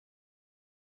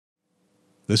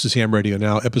This is Ham Radio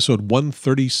Now, episode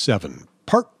 137,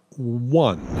 part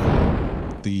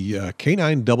 1. The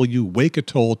K9W Wake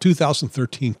Atoll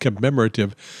 2013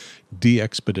 commemorative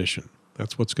DXpedition.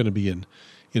 That's what's going to be in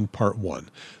part 1.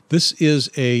 This is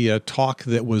a talk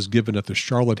that was given at the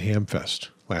Charlotte Hamfest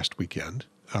last weekend.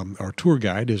 Our tour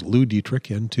guide is Lou Dietrich,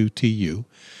 N2TU.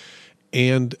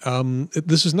 And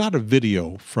this is not a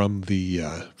video from the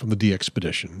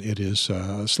DXpedition. It is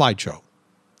a slideshow.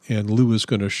 And Lou is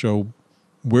going to show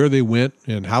where they went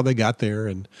and how they got there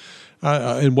and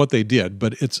what they did.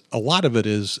 But a lot of it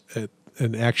is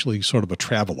an actually sort of a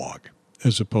travelogue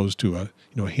as opposed to a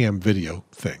ham video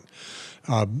thing.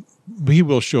 He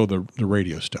will show the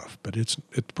radio stuff, but it's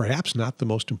perhaps not the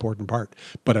most important part.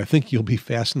 But I think you'll be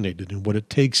fascinated in what it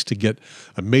takes to get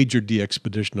a major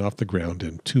DXpedition off the ground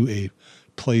and to a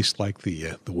place like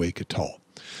the Wake Atoll.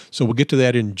 So we'll get to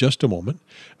that in just a moment.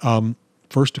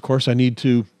 First, of course, I need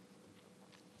to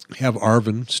have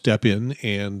Arvin step in,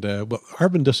 and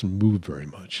Arvin doesn't move very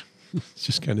much. He's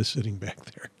just kind of sitting back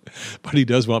there. But he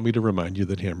does want me to remind you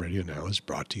that Ham Radio Now is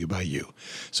brought to you by you.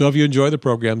 So if you enjoy the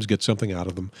programs, get something out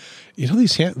of them. These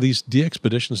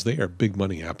DXpeditions, they are big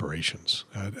money operations.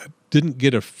 I didn't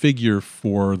get a figure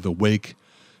for the Wake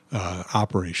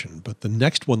operation, but the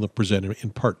next one they'll present in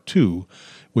part 2,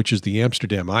 which is the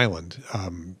Amsterdam Island,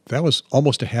 that was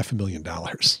almost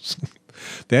 $500,000.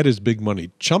 That is big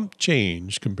money. Chump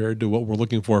change compared to what we're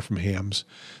looking for from hams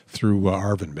through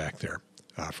Arvin back there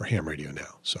for Ham Radio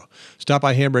Now. So stop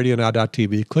by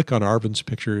hamradionow.tv, click on Arvin's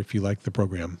picture if you like the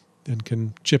program and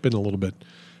can chip in a little bit.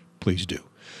 Please do.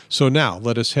 So now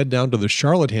let us head down to the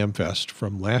Charlotte Hamfest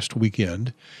from last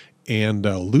weekend, and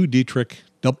Lou Dietrich,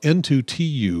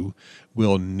 N2TU,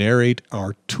 will narrate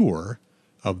our tour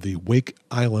of the Wake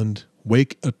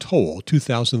Atoll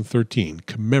 2013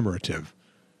 commemorative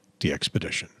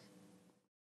DXpedition.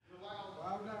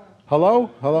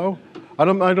 Hello.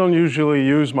 I don't usually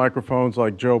use microphones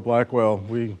like Joe Blackwell.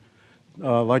 We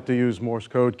like to use Morse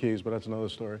code keys, but that's another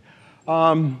story.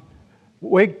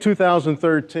 Wake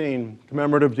 2013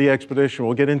 commemorative DXpedition.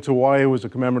 We'll get into why it was a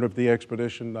commemorative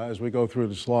DXpedition as we go through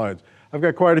the slides. I've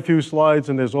got quite a few slides,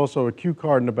 and there's also a cue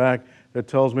card in the back that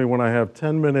tells me when I have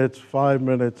 10 minutes, 5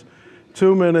 minutes,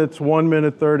 2 minutes, 1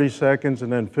 minute, 30 seconds,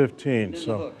 and then 15.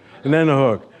 And then the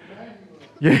hook.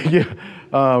 Yeah.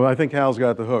 I think Hal's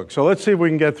got the hook. So let's see if we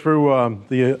can get through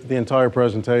the entire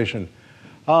presentation.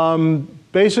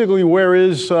 Basically, where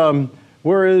is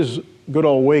good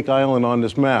old Wake Island on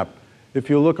this map? If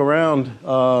you look around,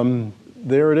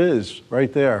 there it is,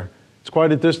 right there. It's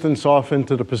quite a distance off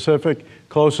into the Pacific,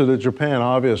 closer to Japan,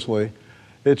 obviously.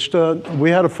 We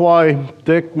had to fly,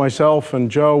 Dick, myself, and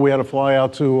Joe, we had to fly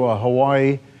out to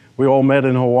Hawaii. We all met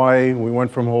in Hawaii. We went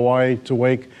from Hawaii to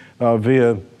Wake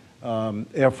via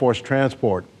Air Force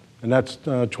transport, and that's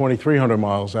 2,300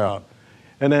 miles out.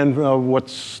 And then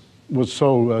was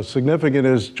so significant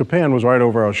is Japan was right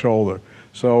over our shoulder.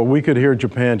 So we could hear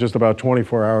Japan just about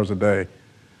 24 hours a day.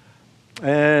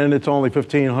 And it's only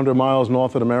 1,500 miles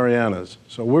north of the Marianas.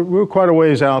 So we're quite a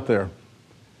ways out there.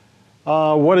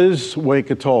 What is Wake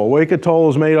Atoll? Wake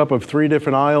Atoll is made up of 3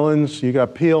 different islands. You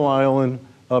got Peel Island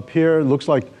up here.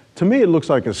 To me, it looks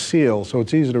like a seal, so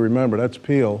it's easy to remember. That's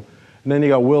Peel. And then you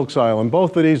got Wilkes Island.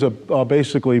 Both of these are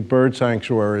basically bird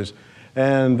sanctuaries.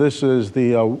 And this is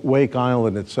the Wake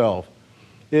Island itself.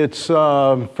 It's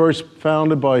first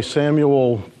discovered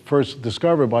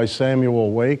by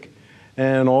Samuel Wake.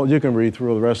 And you can read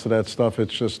through the rest of that stuff.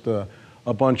 It's just a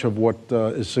bunch of what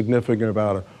is significant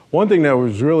about it. One thing that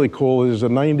was really cool is a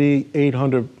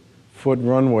 9,800-foot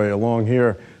runway along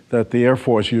here that the Air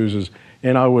Force uses.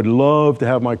 And I would love to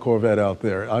have my Corvette out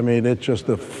there. I mean, it's just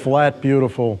a flat,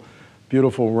 beautiful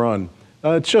run.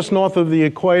 It's just north of the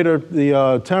equator.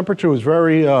 The temperature was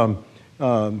very,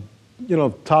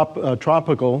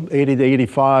 tropical, 80 to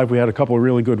 85. We had a couple of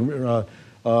really good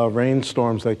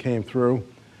rainstorms that came through.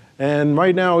 And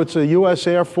right now, it's a U.S.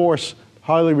 Air Force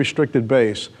highly restricted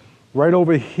base. Right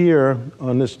over here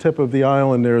on this tip of the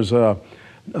island,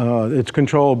 it's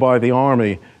controlled by the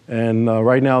Army. And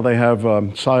right now, they have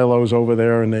silos over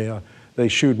there, and they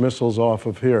shoot missiles off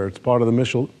of here. It's part of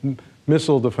the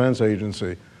Missile Defense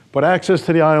Agency. But access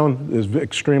to the island is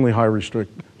extremely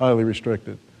highly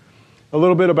restricted. A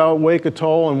little bit about Wake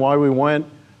Atoll and why we went.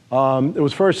 It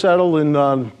was first settled in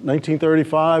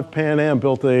 1935. Pan Am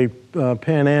built a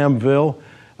Pan Amville.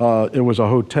 It was a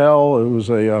hotel. It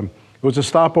was a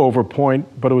stopover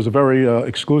point, but it was a very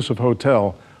exclusive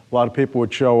hotel. A lot of people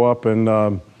would show up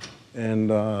and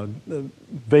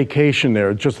vacation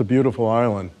there. It's just a beautiful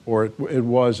island, or it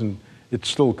was, and it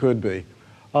still could be.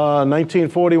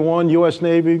 1941, U.S.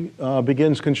 Navy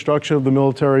begins construction of the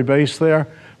military base there.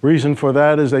 Reason for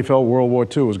that is they felt World War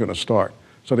II was going to start.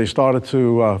 So they started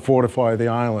to fortify the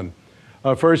island.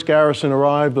 First garrison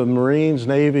arrived, the Marines,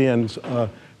 Navy, and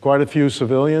quite a few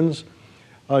civilians.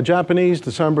 Japanese,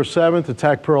 December 7th,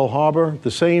 attacked Pearl Harbor.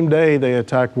 The same day they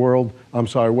attacked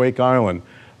Wake Island.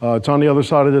 It's on the other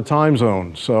side of the time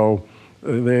zone, so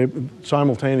they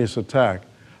simultaneous attack.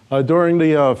 During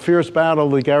the fierce battle,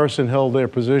 the garrison held their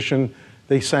position.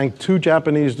 They sank 2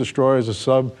 Japanese destroyers, a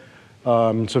sub,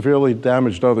 severely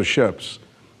damaged other ships.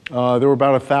 There were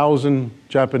about 1,000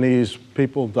 Japanese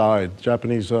people died,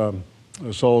 Japanese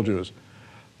soldiers.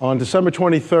 On December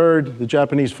 23rd, the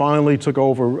Japanese finally took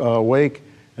over Wake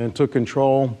and took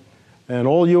control. And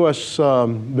all U.S.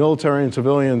 Military and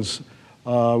civilians,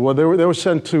 well, they were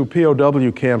sent to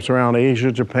POW camps around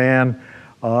Asia, Japan,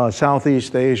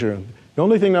 Southeast Asia. The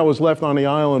only thing that was left on the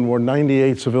island were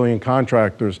 98 civilian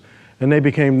contractors, and they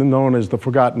became known as the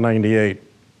Forgotten 98.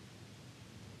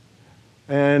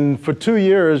 And for 2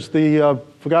 years, the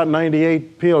Forgotten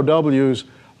 98 POWs,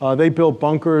 they built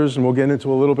bunkers, and we'll get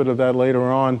into a little bit of that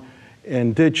later on,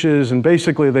 and ditches, and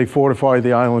basically they fortified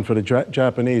the island for the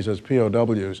Japanese as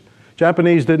POWs.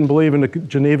 Japanese didn't believe in the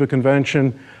Geneva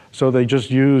Convention, so they just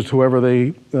used whoever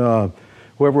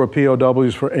were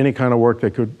POWs for any kind of work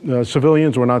they could.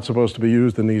 Civilians were not supposed to be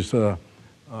used in these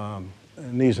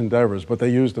endeavors, but they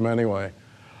used them anyway.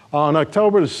 On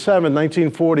October 7,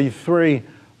 1943,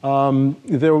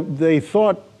 they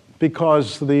thought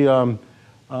because the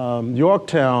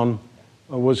Yorktown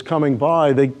was coming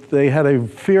by, they had a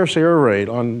fierce air raid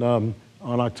on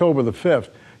October the 5th.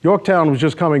 Yorktown was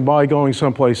just coming by, going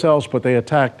someplace else, but they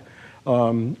attacked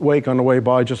Wake on the way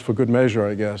by just for good measure,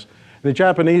 I guess. The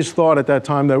Japanese thought at that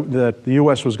time that the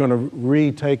U.S. was going to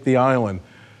retake the island.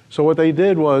 So what they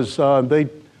did was like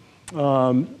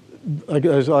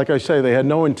I say, they had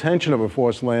no intention of a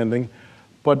forced landing.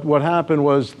 But what happened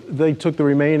was they took the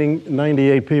remaining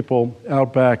 98 people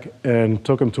out back and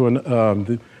took them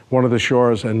to one of the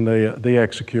shores, and they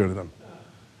executed them.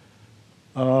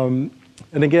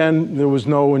 And again, there was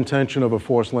no intention of a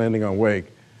forced landing on Wake.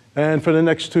 And for the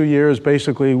next 2 years,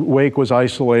 basically, Wake was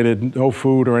isolated, no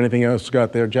food or anything else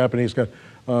got there. Japanese got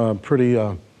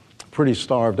pretty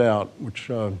starved out, which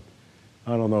I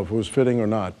don't know if it was fitting or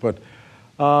not. But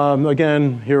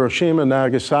again, Hiroshima,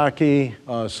 Nagasaki,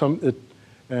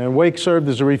 and Wake served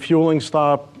as a refueling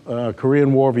stop,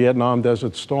 Korean War, Vietnam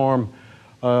Desert Storm.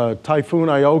 Typhoon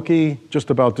Aoki just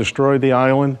about destroyed the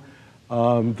island.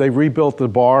 They rebuilt the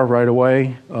bar right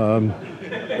away.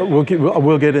 We'll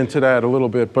get into that a little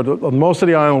bit, but most of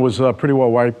the island was pretty well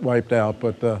wiped out,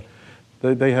 but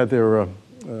they had their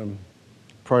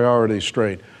priorities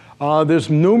straight. There's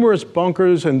numerous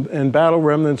bunkers and battle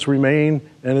remnants remain,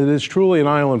 and it is truly an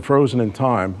island frozen in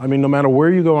time. I mean, no matter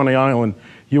where you go on the island,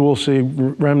 you will see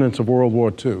remnants of World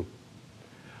War II.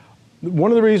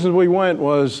 One of the reasons we went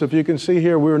was, if you can see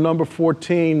here, we were number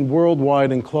 14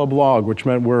 worldwide in Club Log, which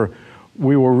meant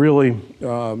we were really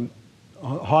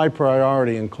high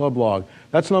priority in Club Log.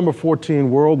 That's number 14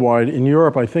 worldwide. In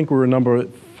Europe, I think we were number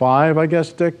 5, I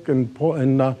guess, Dick and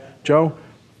Joe?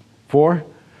 4?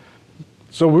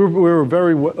 So we were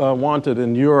very wanted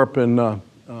in Europe and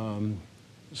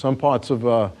some parts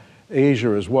of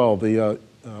Asia as well, the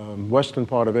western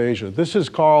part of Asia. This is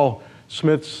Carl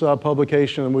Smith's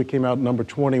publication, and we came out number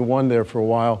 21 there for a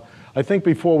while. I think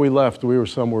before we left, we were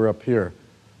somewhere up here.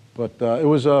 But it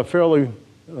was a fairly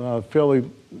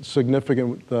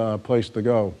significant place to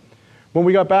go. When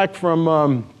we got back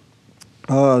from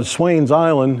Swains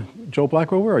Island, Joe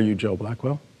Blackwell, where are you, Joe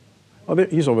Blackwell? Oh,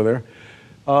 he's over there.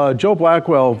 Joe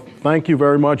Blackwell, thank you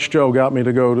very much, Joe, got me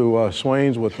to go to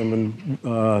Swains with him,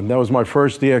 and that was my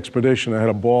first DXpedition. I had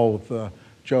a ball with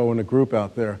Joe and a group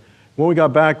out there. When we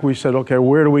got back, we said, okay,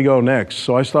 where do we go next?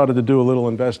 So I started to do a little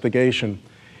investigation.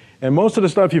 And most of the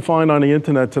stuff you find on the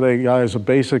internet today, guys, are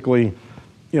basically,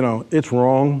 you know, it's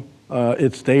wrong,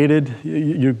 it's dated.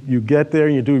 You get there,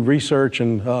 you do research,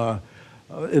 and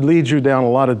it leads you down a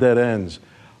lot of dead ends.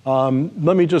 I'm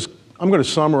going to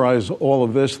summarize all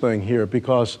of this thing here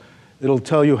because it'll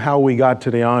tell you how we got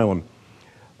to the island.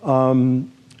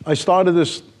 I started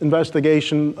this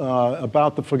investigation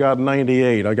about the Forgotten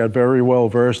 98. I got very well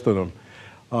versed in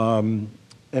them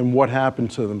and what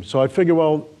happened to them. So I figured,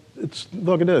 well,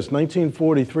 look at this,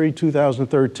 1943,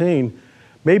 2013,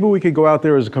 maybe we could go out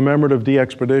there as a commemorative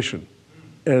DXpedition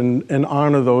and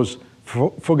honor those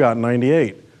Forgotten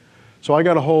 98. So I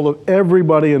got a hold of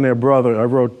everybody and their brother. I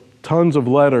wrote tons of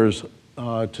letters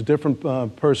to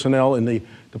different personnel in the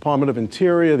Department of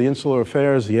Interior, the Insular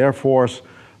Affairs, the Air Force,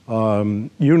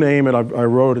 you name it, I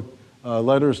wrote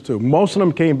letters to. Most of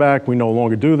them came back, we no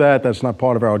longer do that, that's not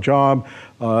part of our job.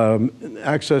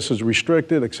 Access is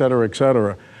restricted, et cetera, et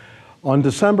cetera. On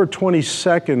December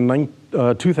 22nd,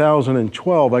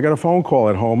 2012, I got a phone call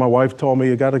at home. My wife told me,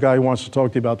 you got a guy who wants to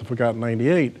talk to you about the Forgotten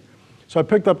 98. So I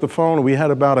picked up the phone, and we had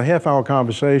about a half-hour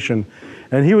conversation,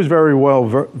 and he was very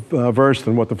well versed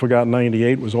in what the Forgotten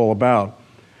 98 was all about.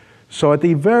 So at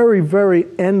the very, very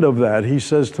end of that, he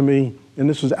says to me, and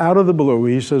this was out of the blue,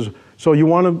 he says, so you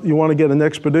want to get an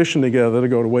expedition together to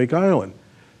go to Wake Island?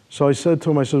 So I said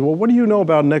to him, I said, well, what do you know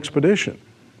about an expedition?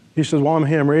 He says, well, I'm a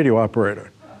ham radio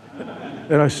operator.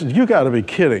 And I said, you got to be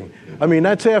kidding. I mean,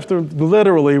 that's after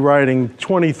literally writing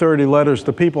 20, 30 letters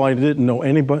to people I didn't know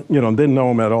anybody, didn't know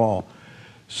them at all.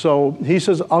 So he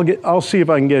says, I'll see if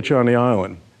I can get you on the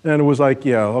island. And it was like,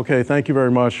 yeah, okay, thank you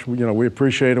very much. We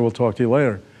appreciate it. We'll talk to you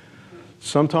later.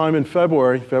 Sometime in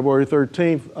February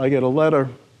 13th, I get a letter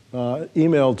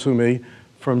emailed to me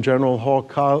from General Hawk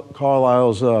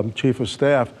Carlisle's chief of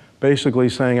staff, basically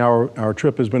saying our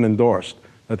trip has been endorsed,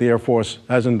 that the Air Force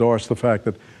has endorsed the fact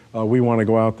that we want to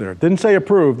go out there. It didn't say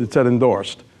approved, it said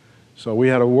endorsed. So we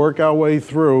had to work our way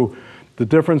through the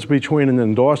difference between an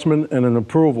endorsement and an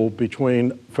approval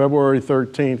between February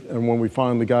 13th and when we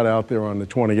finally got out there on the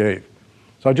 28th.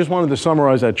 So I just wanted to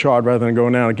summarize that chart rather than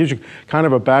going down. It gives you kind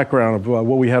of a background of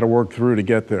what we had to work through to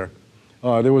get there.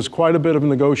 There was quite a bit of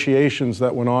negotiations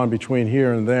that went on between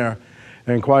here and there.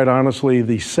 And quite honestly,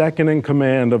 the second in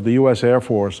command of the U.S. Air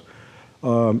Force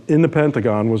in the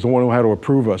Pentagon was the one who had to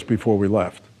approve us before we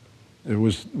left. It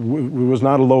was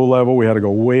not a low level. We had to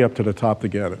go way up to the top to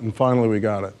get it. And finally, we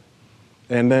got it.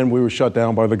 And then we were shut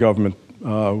down by the government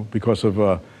because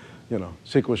of,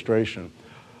 sequestration.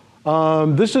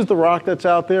 This is the rock that's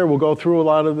out there. We'll go through a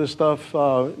lot of this stuff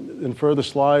in further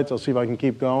slides. I'll see if I can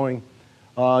keep going.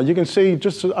 You can see,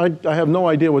 I have no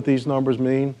idea what these numbers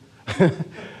mean.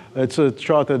 It's a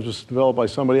chart that was developed by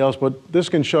somebody else, but this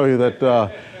can show you that,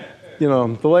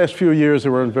 the last few years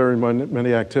there weren't very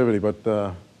many activity,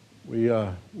 but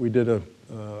we did a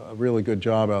really good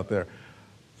job out there.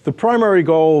 The primary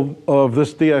goal of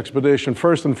this DXpedition,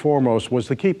 first and foremost, was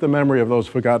to keep the memory of those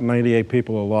forgotten 98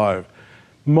 people alive.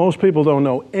 Most people don't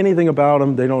know anything about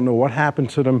them. They don't know what happened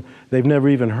to them. They've never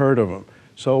even heard of them.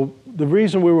 So the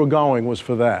reason we were going was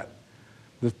for that.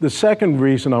 The second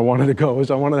reason I wanted to go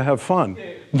is I wanted to have fun.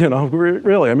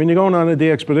 Really. I mean, you're going on a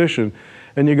DXpedition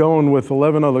and you're going with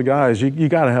 11 other guys. You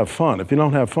got to have fun. If you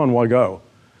don't have fun, why go?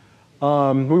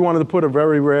 We wanted to put a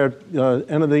very rare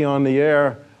entity on the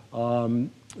air.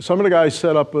 Some of the guys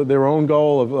set up their own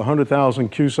goal of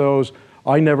 100,000 QSOs.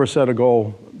 I never set a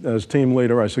goal as team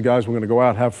leader. I said, guys, we're going to go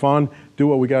out, have fun, do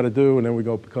what we got to do, and then we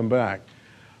come back.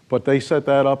 But they set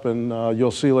that up, and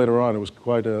you'll see later on, it was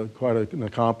quite an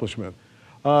accomplishment.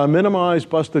 Minimize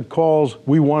busted calls.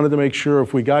 We wanted to make sure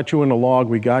if we got you in the log,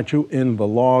 we got you in the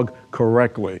log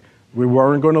correctly. We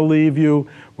weren't going to leave you.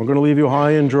 We're going to leave you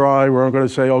high and dry. We weren't going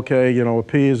to say, okay, a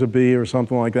P is a B or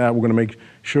something like that. We're going to make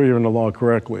sure you're in the log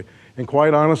correctly. And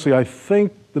quite honestly, I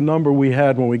think the number we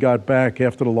had when we got back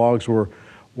after the logs were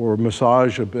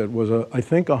massaged a bit was, I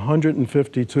think,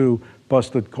 152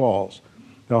 busted calls.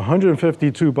 Now,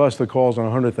 152 busted calls on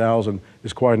 100,000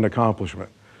 is quite an accomplishment.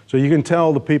 So you can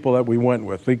tell the people that we went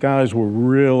with. The guys were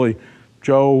really,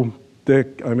 Joe,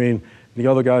 Dick, the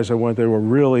other guys that went there were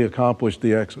really accomplished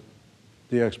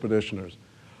expeditioners.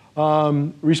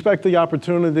 Respect the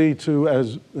opportunity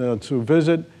to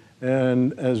visit,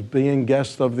 and as being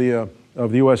guests of the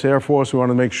U.S. Air Force, we want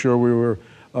to make sure we were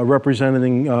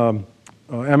representing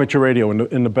amateur radio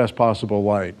in the best possible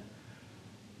light,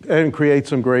 and create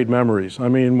some great memories. I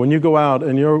mean, when you go out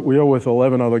and you're with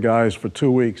 11 other guys for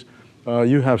 2 weeks,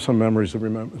 you have some memories to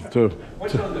remember.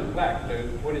 What's on the plaque?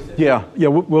 What is it? Yeah,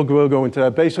 we'll go into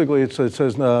that. Basically, it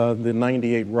says the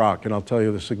 98 rock, and I'll tell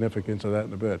you the significance of that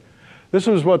in a bit. This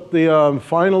is what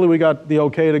finally we got the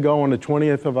okay to go on the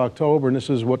 20th of October, and this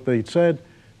is what they said: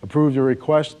 approve your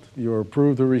request, you're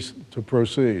approved to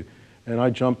proceed. And I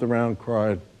jumped around,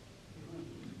 cried.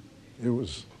 It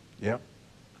was, yeah.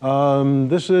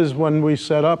 This is when we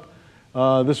set up.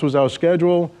 This was our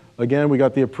schedule. Again, we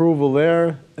got the approval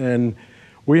there, and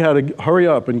we had to hurry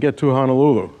up and get to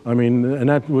Honolulu. And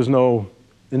that was no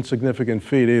insignificant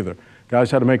feat either.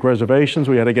 Guys had to make reservations.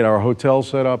 We had to get our hotel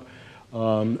set up.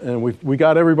 And we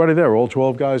got everybody there. All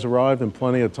 12 guys arrived in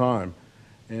plenty of time.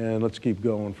 And let's keep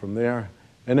going from there.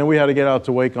 And then we had to get out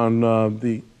to Wake on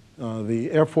the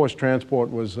Air Force transport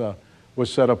was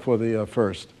set up for the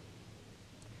 1st.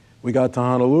 We got to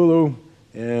Honolulu,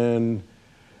 and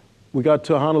we got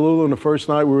to Honolulu, and the first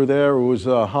night we were there, it was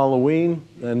Halloween,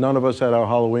 and none of us had our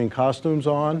Halloween costumes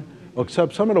on,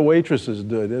 except some of the waitresses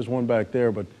did. There's one back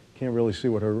there, but can't really see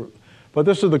what her... But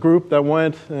this is the group that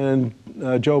went, and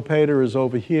Joe Pater is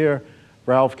over here.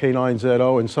 Ralph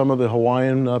K9ZO, and some of the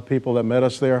Hawaiian people that met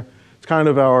us there. It's kind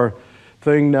of our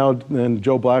thing now, and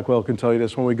Joe Blackwell can tell you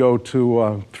this, when we go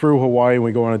to through Hawaii and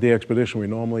we go on a DXpedition, we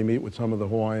normally meet with some of the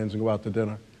Hawaiians and go out to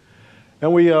dinner.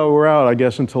 And we were out, I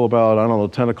guess, until about, I don't know,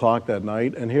 10 o'clock that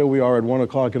night, and here we are at 1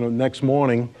 o'clock in the next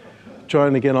morning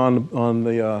trying to get on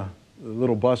the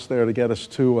little bus there to get us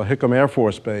to Hickam Air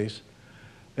Force Base.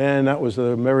 And that was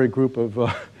a merry group of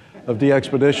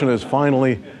DXpeditioners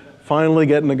finally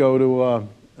getting to go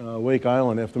to Wake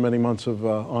Island after many months of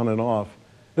on and off.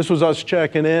 This was us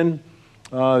checking in.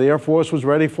 The Air Force was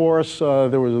ready for us.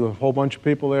 There was a whole bunch of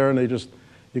people there, and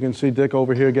you can see Dick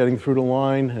over here getting through the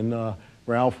line, and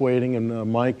Ralph waiting,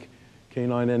 and Mike,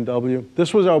 K9NW.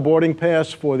 This was our boarding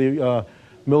pass for the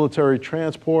military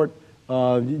transport.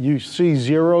 You see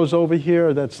zeros over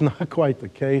here. That's not quite the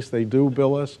case. They do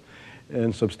bill us,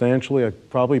 and substantially. I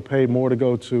probably paid more to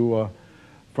go to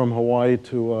from Hawaii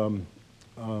to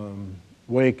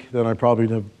Wake than I probably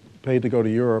have paid to go to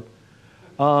Europe.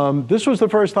 This was the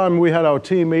first time we had our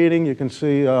team meeting. You can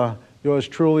see yours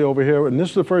truly over here. And this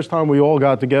is the first time we all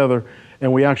got together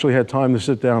and we actually had time to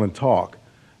sit down and talk.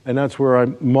 And that's where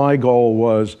my goal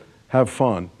was have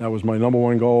fun. That was my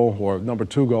 #1 goal, or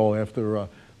 #2 goal after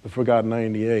the Forgotten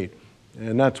 98.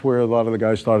 And that's where a lot of the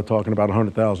guys started talking about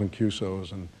 100,000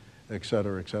 QSOs and et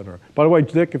cetera, et cetera. By the way,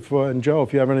 Dick and Joe,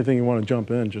 if you have anything you want to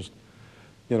jump in, just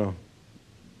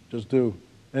do.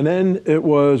 And then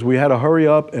we had to hurry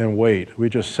up and wait. We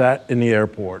just sat in the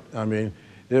airport. I mean,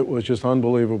 it was just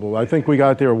unbelievable. I think we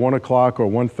got there at 1 o'clock or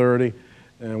 1:30,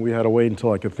 and we had to wait until,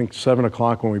 like, I think 7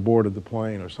 o'clock when we boarded the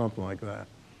plane or something like that.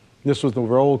 This was the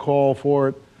roll call for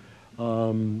it.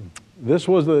 This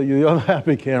was the other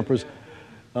happy campers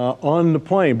on the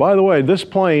plane. By the way, this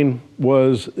plane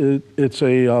it's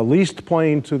a leased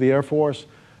plane to the Air Force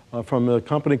from a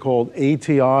company called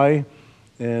ATI,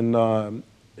 and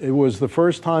it was the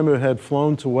first time it had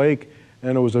flown to Wake,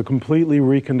 and it was a completely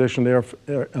reconditioned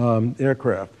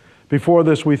aircraft. Before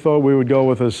this, we thought we would go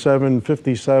with a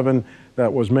 757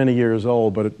 that was many years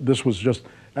old, but this was just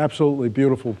absolutely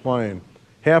beautiful plane.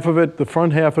 Half of it, the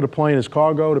front half of the plane is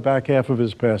cargo, the back half of it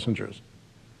is passengers.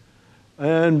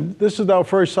 And this is our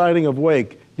first sighting of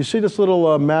Wake. You see this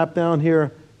little map down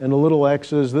here and the little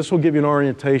X's? This will give you an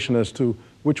orientation as to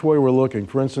which way we're looking.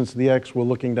 For instance, the X, we're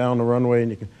looking down the runway,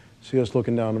 and you can see us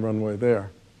looking down the runway there.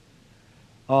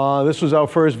 This was our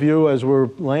first view as we're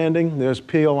landing. There's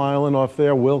Peel Island off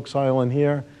there, Wilkes Island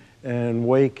here, and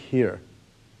Wake here.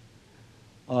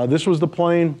 This was the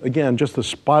plane. Again, just a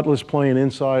spotless plane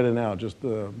inside and out, just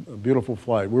a beautiful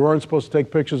flight. We weren't supposed to take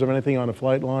pictures of anything on the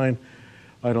flight line.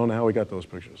 I don't know how we got those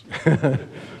pictures.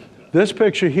 This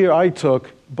picture here I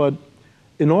took, but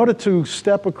in order to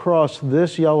step across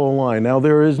this yellow line, now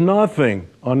there is nothing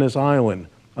on this island.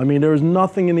 I mean, there is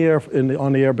nothing on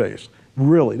the airbase.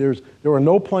 Really, there are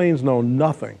no planes,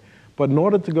 nothing. But in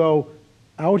order to go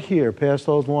out here past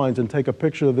those lines and take a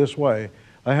picture this way,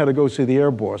 I had to go see the Air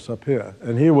Boss up here.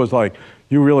 And he was like,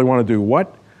 "You really want to do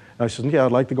what?" I said, "Yeah,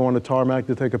 I'd like to go on the tarmac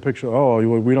to take a picture." "Oh,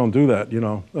 we don't do that,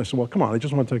 I said, "Well, come on, I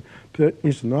just want to take."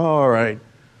 He said, "No, all right."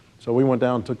 So we went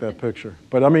down and took that picture.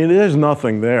 But I mean, there's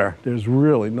nothing there. There's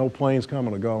really no planes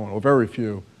coming or going, or very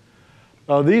few.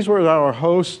 These were our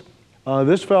hosts.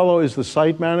 This fellow is the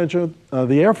site manager.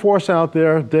 The Air Force out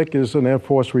there, Dick is an Air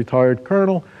Force retired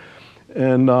colonel.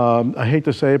 And I hate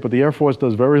to say it, but the Air Force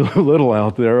does very little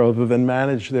out there other than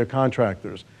manage their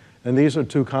contractors. And these are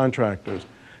 2 contractors.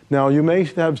 Now, you may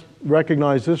have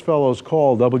recognized this fellow's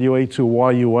call,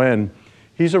 WA2YUN.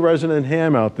 He's a resident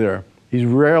ham out there. He's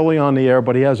rarely on the air,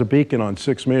 but he has a beacon on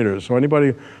 6 meters. So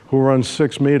anybody who runs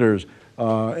 6 meters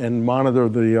and monitor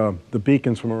the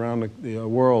beacons from around the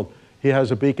world, he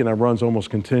has a beacon that runs almost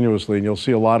continuously, and you'll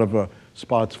see a lot of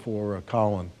spots for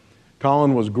Colin.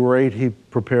 Colin was great. He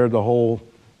prepared the whole,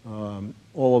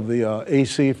 all of the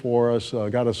AC for us,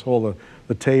 got us all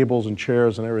the tables and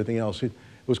chairs and everything else. He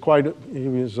was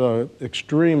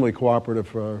extremely cooperative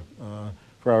for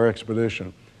our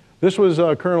expedition. This was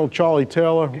Colonel Charlie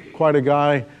Taylor, quite a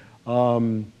guy.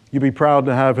 You'd be proud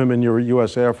to have him in your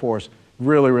U.S. Air Force.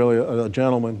 Really, really a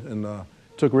gentleman, and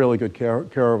took really good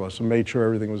care of us and made sure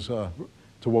everything was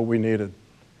to what we needed.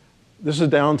 This is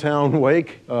downtown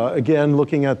Wake. Again,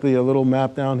 looking at the little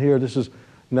map down here, this is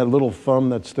that little thumb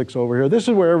that sticks over here. This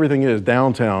is where everything is,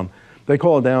 downtown. They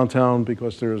call it downtown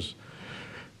because there's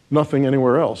nothing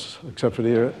anywhere else except for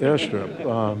the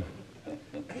airstrip.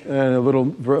 And a little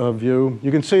view.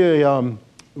 You can see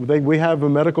we have a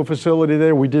medical facility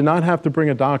there. We did not have to bring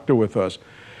a doctor with us.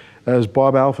 As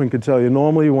Bob Alphin could tell you,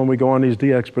 normally when we go on these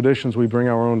DXpeditions, we bring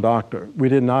our own doctor. We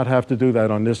did not have to do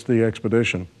that on this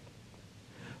DXpedition.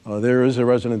 There is a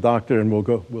resident doctor, and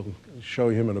we'll show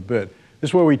him in a bit. This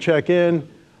is where we check in.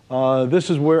 This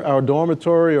is where our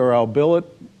dormitory or our billet.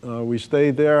 We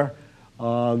stayed there.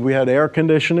 We had air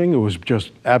conditioning. It was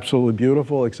just absolutely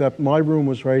beautiful, except my room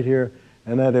was right here,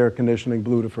 and that air conditioning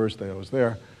blew the first day I was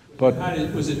there. But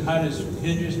was it hot as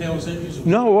Hinges, Hell's Hinges?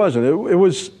 no, it wasn't.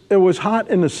 It was hot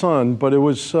in the sun, but it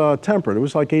was temperate. It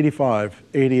was like 85,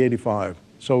 80, 85.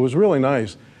 So it was really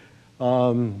nice.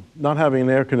 Not having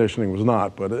air conditioning was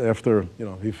not, but after,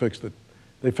 he fixed it.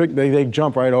 They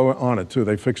jump right on it too.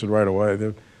 They fix it right away.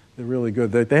 They're really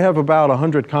good. They have about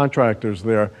 100 contractors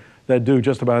there that do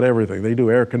just about everything. They do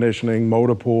air conditioning,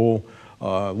 motor pool,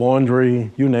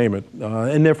 laundry, you name it.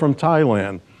 And they're from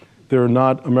Thailand. They're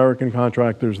not American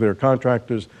contractors. They're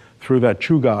contractors through that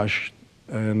Chugash,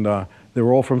 and they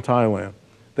were all from Thailand.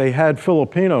 They had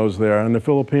Filipinos there, and the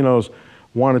Filipinos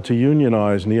wanted to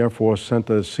unionize, and the Air Force sent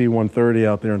the C-130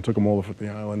 out there and took them all off the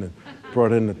island and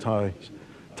brought in the Thais.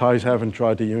 Thais haven't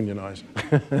tried to unionize.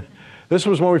 This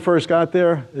was when we first got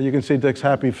there. You can see Dick's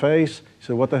happy face. He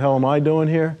said, "What the hell am I doing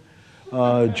here?"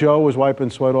 Joe was wiping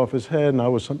sweat off his head, and I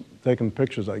was taking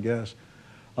pictures, I guess.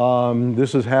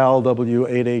 This is Hal,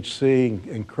 W8HC,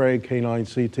 and Craig,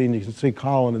 K9CT, and you can see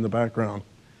Colin in the background.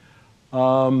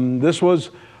 This was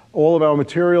all of our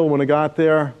material when it got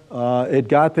there. It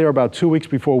got there about 2 weeks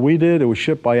before we did. It was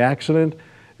shipped by accident.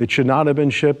 It should not have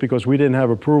been shipped because we didn't have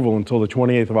approval until the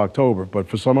 28th of October. But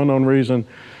for some unknown reason,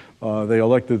 they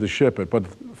elected to ship it. But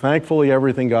thankfully,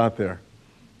 everything got there.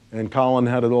 And Colin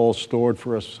had it all stored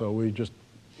for us, so we just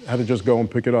had to just go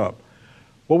and pick it up.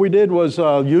 What we did was,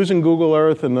 using Google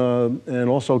Earth and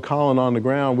also Colin on the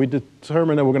ground, we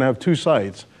determined that we're going to have two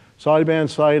sites, sideband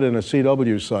site and a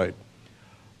CW site.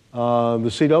 The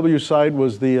CW site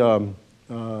was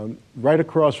right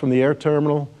across from the air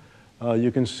terminal.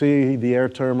 You can see the air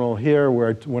terminal here where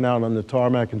I went out on the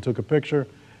tarmac and took a picture,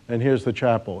 and here's the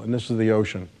chapel, and this is the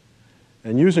ocean.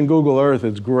 And using Google Earth,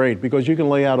 it's great because you can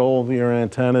lay out all of your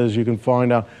antennas, you can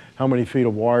find out how many feet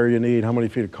of wire you need, how many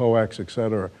feet of coax,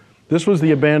 etc. This was the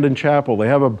abandoned chapel. They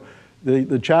have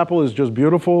the chapel is just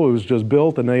beautiful. It was just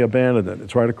built and they abandoned it.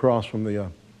 It's right across from the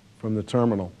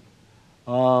terminal.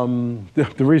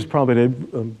 The reason probably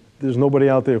there's nobody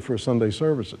out there for Sunday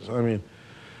services. I mean,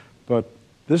 but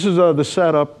this is the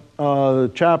setup. The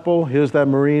chapel. Here's that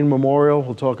Marine Memorial.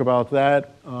 We'll talk about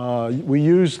that. We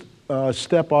used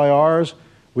step IRs.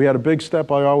 We had a big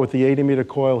step IR with the 80-meter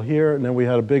coil here, and then we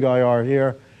had a big IR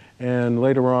here. And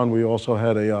later on, we also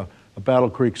had a Battle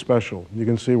Creek Special. You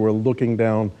can see we're looking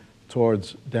down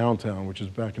towards downtown, which is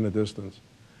back in the distance.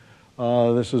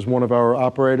 This is one of our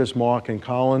operators, Mark and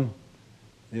Colin,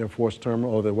 the Air Force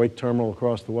terminal, or the Wake terminal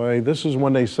across the way. This is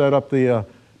when they set up the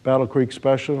Battle Creek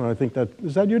Special, and I think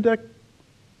is that your deck?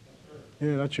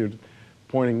 Yeah, that's you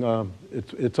pointing,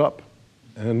 it's up.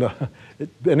 And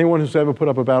anyone who's ever put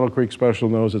up a Battle Creek Special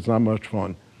knows it's not much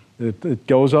fun. It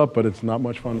goes up, but it's not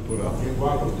much fun to put up. It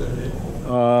wobbles, doesn't it?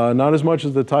 Not as much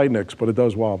as the Titanics, but it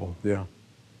does wobble, yeah.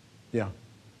 Yeah.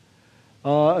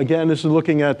 Again, this is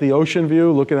looking at the ocean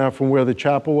view, looking out from where the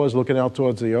chapel was, looking out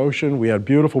towards the ocean. We had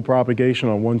beautiful propagation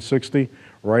on 160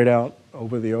 right out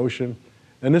over the ocean.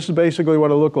 And this is basically what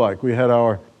it looked like. We had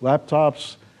our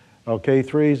laptops, our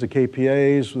K3s, the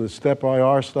KPAs, the step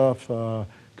IR stuff.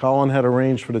 Colin had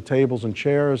arranged for the tables and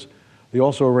chairs. They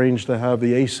also arranged to have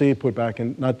the AC put back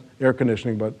in, not air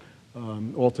conditioning, but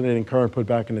alternating current put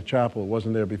back in the chapel. It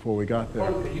wasn't there before we got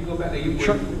there. Could you go back there?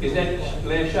 Sure. Is that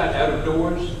last shot out of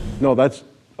doors? No, this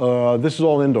is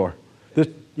all indoor. This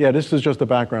is just the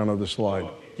background of the slide.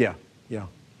 Yeah, yeah.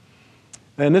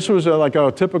 And this was like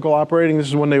a typical operating. This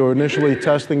is when they were initially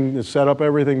testing to set up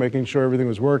everything, making sure everything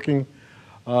was working.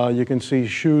 You can see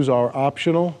shoes are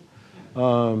optional.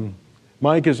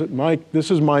 This is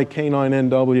Mike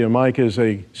K9NW, and Mike is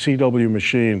a CW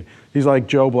machine. He's like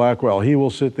Joe Blackwell. He will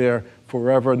sit there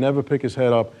forever, never pick his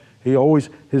head up. His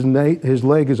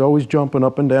leg is always jumping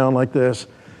up and down like this,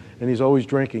 and he's always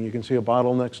drinking. You can see a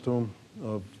bottle next to him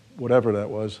of whatever that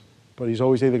was, but he's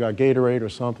always either got Gatorade or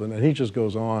something, and he just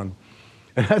goes on.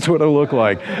 And that's what it looked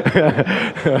like.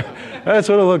 That's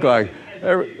what it looked like.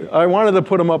 I wanted to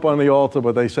put him up on the altar,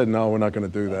 but they said, no, we're not going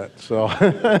to do that. So,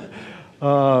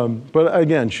 but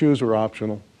again, shoes were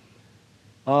optional.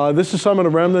 This is some of the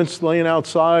remnants laying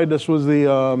outside. This was the,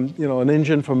 an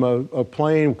engine from a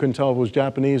plane. We couldn't tell if it was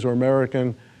Japanese or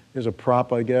American. There's a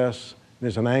prop, I guess.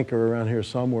 There's an anchor around here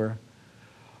somewhere.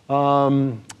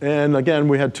 And again,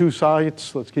 we had two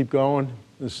sites. Let's keep going.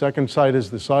 The second site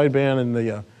is the sideband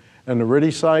and the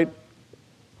RIDI site.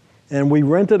 And we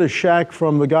rented a shack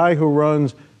from the guy who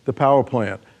runs the power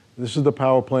plant. This is the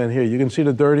power plant here. You can see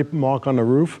the dirty mark on the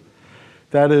roof.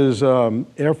 That is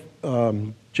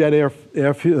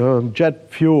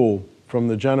jet fuel from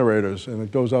the generators, and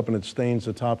it goes up and it stains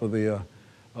the top of the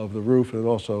roof. It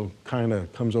also kind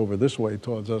of comes over this way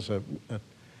towards us. At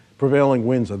prevailing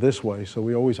winds are this way, so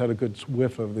we always had a good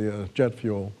whiff of the jet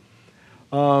fuel.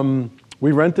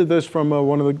 We rented this from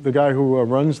one of the guy who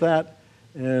runs that,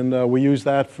 and we used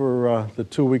that for the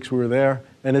 2 weeks we were there,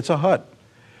 and it's a hut.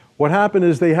 What happened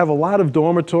is they have a lot of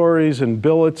dormitories and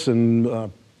billets and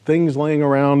things laying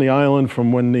around the island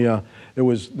from when there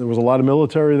was a lot of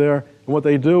military there. And what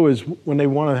they do is when they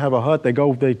want to have a hut,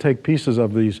 they take pieces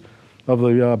of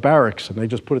the barracks and they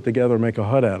just put it together and make a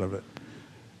hut out of it.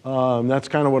 That's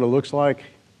kind of what it looks like.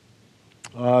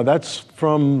 That's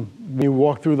from when you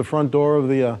walk through the front door of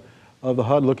the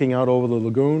hut looking out over the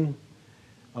lagoon.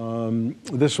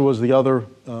 This was the other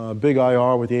big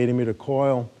IR with the 80-meter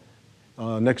coil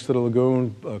next to the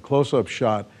lagoon, a close-up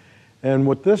shot. And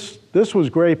what this was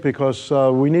great because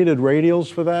we needed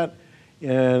radials for that.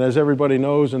 And as everybody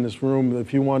knows in this room,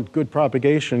 if you want good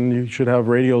propagation, you should have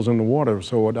radials in the water.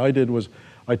 So what I did was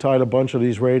I tied a bunch of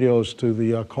these radios to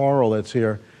the coral that's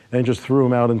here and just threw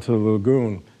them out into the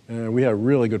lagoon. And we had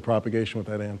really good propagation with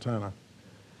that antenna.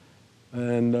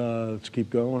 And let's keep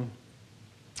going.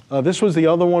 This was the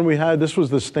other one we had. This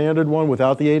was the standard one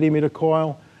without the 80-meter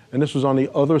coil. And this was on the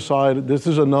other side. This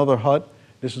is another hut.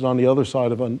 This is on the other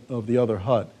side of the other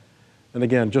hut. And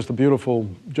again, just a beautiful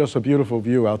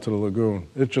view out to the lagoon.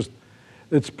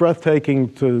 It's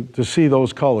breathtaking to see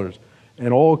those colors.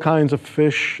 And all kinds of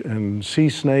fish and sea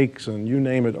snakes and you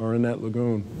name it are in that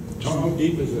lagoon. How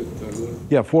deep is it?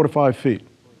 Yeah, 4 to 5 feet.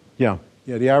 Yeah,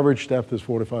 the average depth is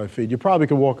 4 to 5 feet. You probably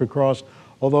could walk across,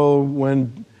 although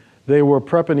when they were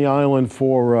prepping the island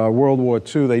for World War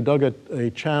II, they dug a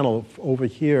channel over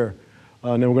here,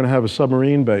 and they were going to have a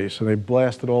submarine base, and they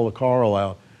blasted all the coral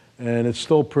out. And it's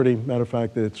still pretty, matter of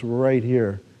fact, it's right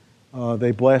here.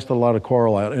 They blasted a lot of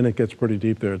coral out, and it gets pretty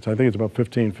deep there. I think it's about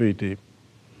 15 feet deep.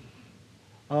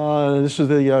 This is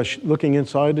the looking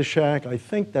inside the shack. I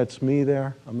think that's me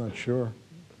there. I'm not sure.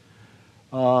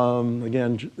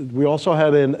 Again, we also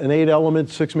had an 8-element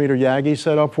 6-meter Yagi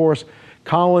set up for us.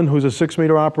 Colin, who's a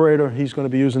 6-meter operator, he's going to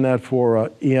be using that for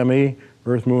EME,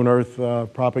 Earth, Moon, Earth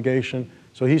propagation.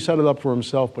 So he set it up for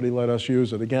himself, but he let us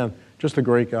use it. Again, just a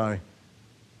great guy.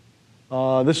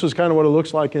 This is kind of what it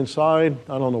looks like inside.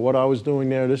 I don't know what I was doing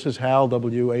there. This is HAL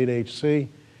W8HC.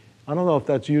 I don't know if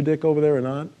that's you, Dick, over there or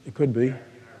not. It could be.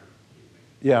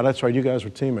 Yeah, that's right. You guys were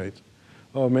teammates.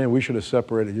 Oh, man, we should have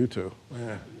separated you two.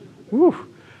 Yeah.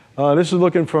 Whew. This is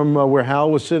looking from where Hal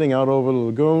was sitting out over the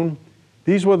lagoon.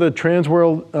 These were the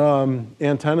Transworld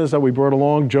antennas that we brought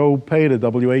along. Joe Pate at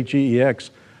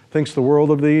WHEEX thinks the world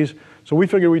of these. So we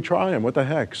figured we'd try them. What the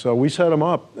heck? So we set them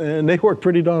up, and they work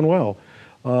pretty darn well.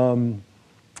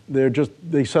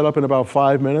 They set up in about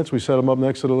 5 minutes. We set them up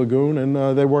next to the lagoon,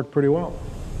 and they work pretty well.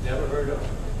 Never heard of it.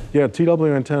 Yeah, TW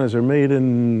antennas are made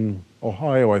in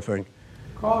Ohio, I think.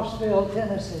 Crossville,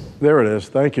 Tennessee. There it is.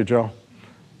 Thank you, Joe.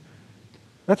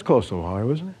 That's close to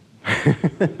Ohio, isn't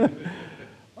it?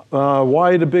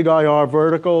 Why the big IR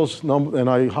verticals? And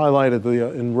I highlighted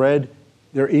in red.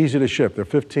 They're easy to ship. They're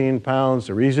 15 pounds.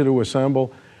 They're easy to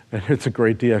assemble, and it's a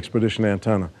great DXpedition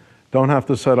antenna. Don't have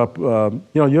to set up.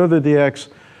 You're the DX.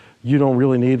 You don't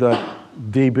really need that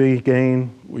dB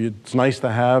gain. It's nice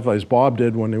to have, as Bob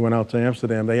did when they went out to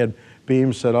Amsterdam. They had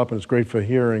beams set up, and it's great for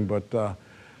hearing. But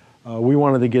we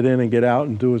wanted to get in and get out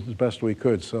and do it as best we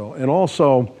could. So, and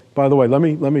also, by the way, let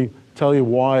me tell you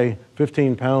why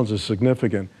 15 pounds is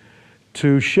significant.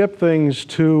 To ship things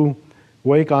to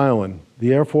Wake Island,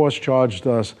 the Air Force charged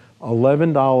us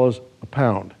 $11 a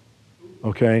pound.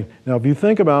 Okay. Now, if you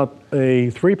think about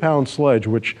a 3-pound sledge,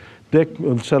 which Dick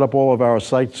set up all of our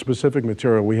site-specific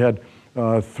material, we had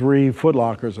 3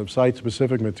 footlockers of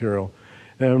site-specific material.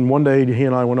 And one day, he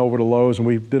and I went over to Lowe's, and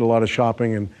we did a lot of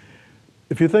shopping. And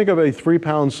if you think of a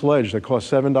 3-pound sledge that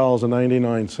costs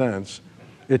 $7.99,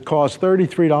 it costs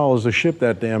 $33 to ship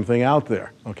that damn thing out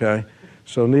there, okay?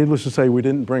 So needless to say, we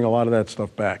didn't bring a lot of that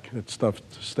stuff back. That stuff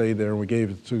stayed there, and we gave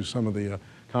it to some of the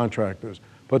contractors.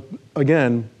 But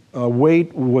again,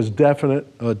 weight was a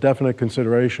definite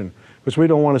consideration, because we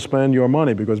don't want to spend your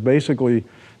money, because basically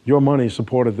your money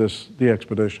supported this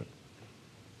DXpedition.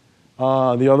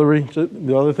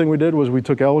 The other thing we did was we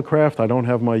took Elecraft. I don't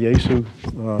have my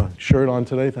Yaesu shirt on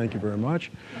today, thank you very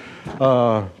much.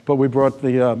 But we brought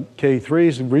the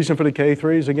K3s. The reason for the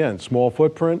K3s, again, small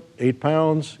footprint, 8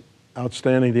 pounds,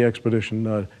 outstanding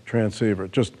DXpedition transceiver.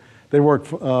 They work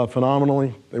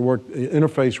phenomenally. They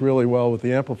interface really well with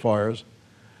the amplifiers,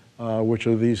 which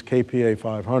are these KPA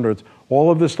 500s. All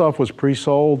of this stuff was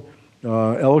pre-sold.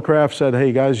 Elecraft said,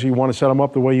 hey guys, you want to set them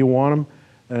up the way you want them?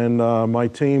 And my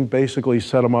team basically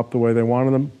set them up the way they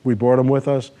wanted them. We brought them with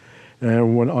us.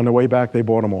 And on the way back, they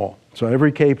bought them all. So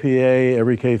every KPA,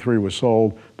 every K3 was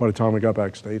sold by the time we got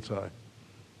back stateside.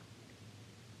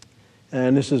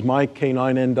 And this is Mike,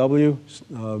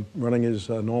 K9NW, running his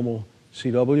normal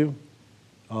CW.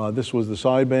 This was the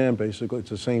sideband. Basically, it's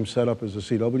the same setup as the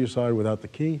CW side without the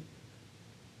key.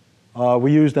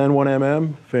 We used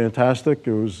N1MM, fantastic.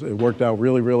 It worked out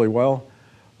really, really well.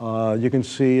 You can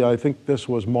see, I think this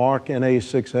was Mark,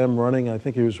 NA6M running. I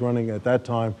think he was running at that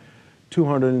time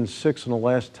 206 in the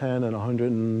last 10 and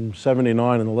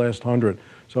 179 in the last 100.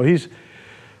 So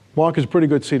Mark is a pretty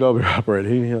good CW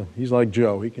operator. He's like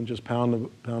Joe. He can just pound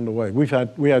away. We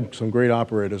had some great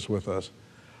operators with us.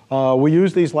 We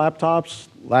used these laptops.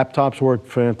 Laptops worked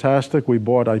fantastic. We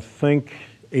bought, I think,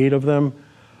 8 of them.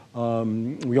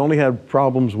 We only had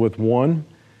problems with one.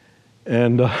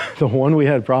 And the one we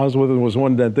had problems with was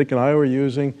one that Dick and I were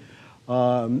using.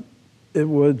 It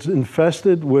was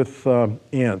infested with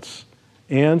ants.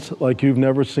 Ants like you've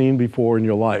never seen before in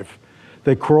your life.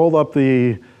 They crawled up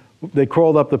the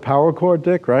power cord,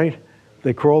 Dick, right?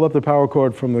 They crawled up the power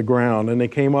cord from the ground, and they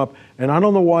came up. And I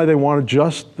don't know why they wanted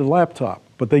just the laptop,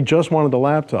 but they just wanted the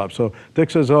laptop. So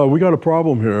Dick says, "Oh, we got a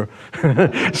problem here."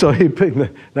 So he picked.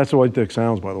 That's the way Dick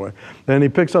sounds, by the way. Then he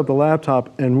picks up the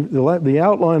laptop, and the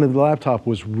outline of the laptop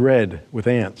was red with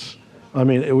ants. I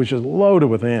mean, it was just loaded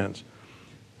with ants.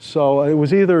 So it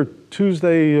was either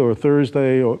Tuesday or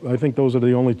Thursday, or I think those are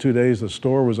the only 2 days the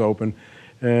store was open,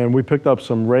 and we picked up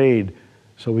some Raid.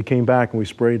 So we came back and we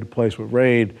sprayed the place with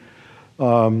Raid.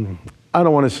 I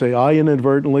don't want to say I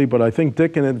inadvertently, but I think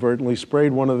Dick inadvertently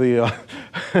sprayed one of the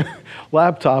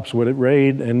laptops with it,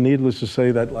 Raid, and needless to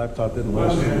say, that laptop didn't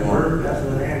last too long. That's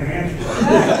what enhanced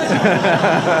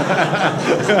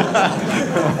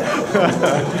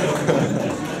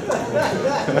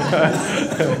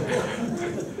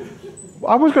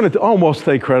I was going to almost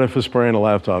take credit for spraying a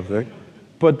laptop, Dick.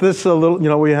 But this little,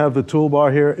 we have the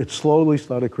toolbar here. It slowly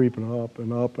started creeping up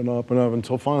and up and up and up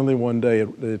until finally one day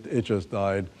it just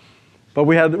died. But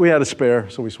we had a spare,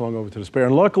 so we swung over to the spare.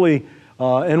 And luckily,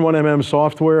 N1MM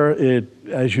software,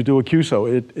 as you do a QSO,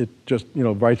 it just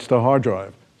writes to hard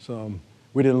drive. So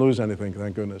we didn't lose anything,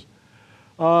 thank goodness.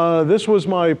 This was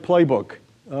my playbook.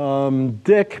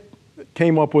 Dick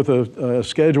came up with a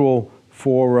schedule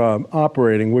for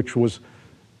operating, which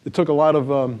it took a lot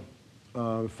of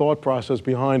thought process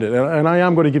behind it. And I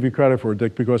am going to give you credit for it,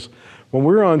 Dick, because when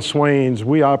we were on Swains,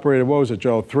 we operated, what was it,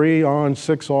 Joe? 3 on,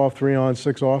 6 off, 3 on,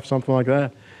 6 off, something like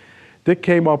that. Dick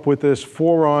came up with this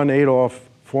 4 on, 8 off,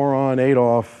 4 on, 8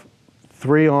 off,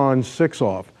 3 on, 6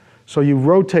 off. So you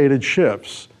rotated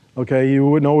shifts, okay? You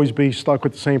wouldn't always be stuck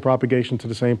with the same propagation to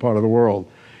the same part of the world.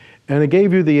 And it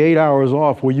gave you the 8 hours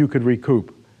off where you could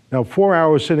recoup. Now, 4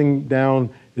 hours sitting down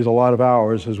is a lot of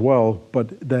hours as well, but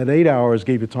that 8 hours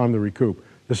gave you time to recoup.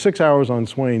 The 6 hours on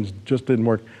Swains just didn't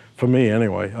work for me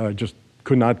anyway. I just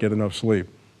could not get enough sleep.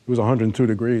 It was 102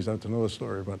 degrees, that's another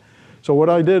story. But so what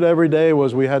I did every day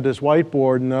was we had this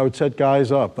whiteboard and I would set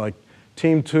guys up. Like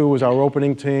Team 2 was our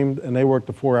opening team and they worked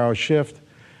a 4-hour shift.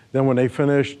 Then when they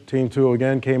finished, Team 2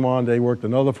 again came on, they worked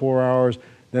another 4 hours.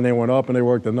 Then they went up and they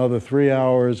worked another 3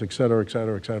 hours, et cetera, et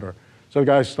cetera, et cetera. So the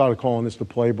guys started calling this the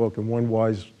playbook, and one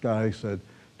wise guy said,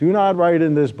 "Do not write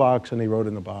in this box," and he wrote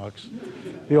in the box.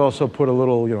 He also put a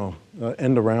little,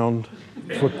 end around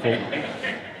football.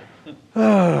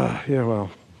 Yeah, well,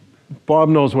 Bob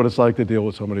knows what it's like to deal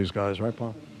with some of these guys, right,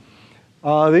 Bob?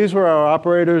 These were our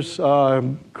operators.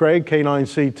 Craig,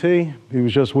 K9CT. He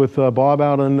was just with Bob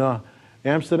out in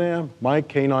Amsterdam. Mike,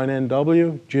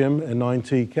 K9NW. Jim,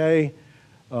 N9TK.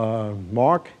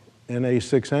 Mark,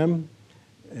 NA6M.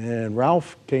 And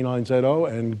Ralph, K9ZO.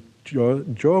 And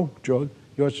Joe,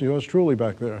 yours truly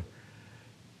back there.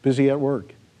 Busy at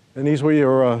work. And these were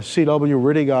your CW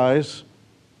RIDI guys.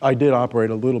 I did operate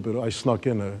a little bit. I snuck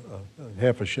in a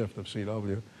half a shift of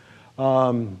CW.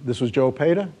 This was Joe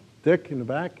Peta, Dick in the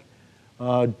back.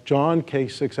 John,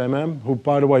 K6MM, who,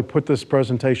 by the way, put this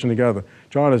presentation together.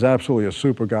 John is absolutely a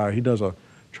super guy. He does a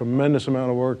tremendous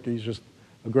amount of work. He's just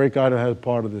a great guy to have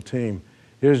part of the team.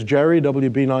 Here's Jerry,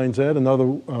 WB9Z, another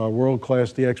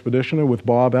world-class DXpeditioner with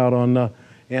Bob out on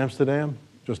Amsterdam.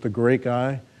 Just a great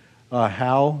guy.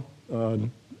 Hal,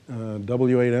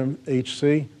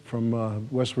 W8MHC from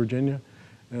West Virginia.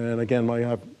 And again,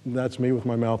 that's me with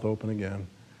my mouth open again.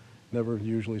 Never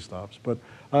usually stops. But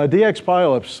DX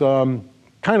pilots,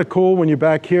 kind of cool when you're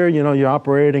back here, you're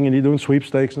operating and you're doing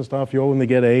sweepstakes and stuff. You only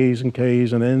get A's and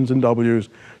K's and N's and W's,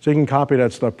 so you can copy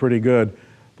that stuff pretty good.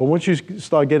 But once you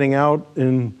start getting out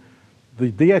in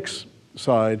the DX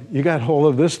side, you got all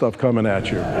of this stuff coming at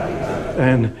you.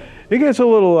 And it gets a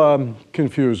little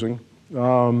confusing.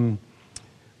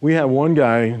 We had one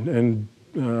guy, and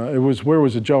it was, where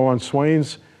was it, Joe, on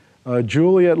Swain's?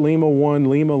 Juliet Lima 1,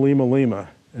 Lima, Lima, Lima.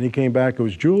 And he came back, it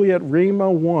was Juliet Rima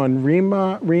 1,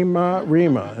 Rima, Rima,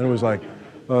 Rima. And it was like,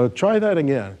 try that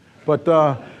again. But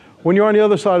when you're on the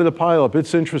other side of the pileup,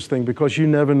 it's interesting because you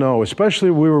never know,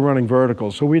 especially we were running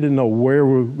vertical, so we didn't know where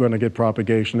we were going to get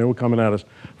propagation. They were coming at us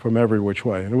from every which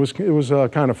way. And it was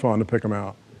kind of fun to pick them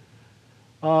out.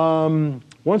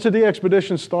 Once a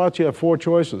DXpedition starts, you have 4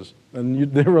 choices.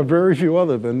 And there are very few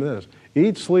other than this.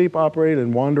 Eat, sleep, operate,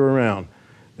 and wander around.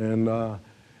 And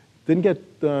didn't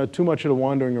get too much of the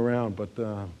wandering around, but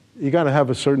you got to have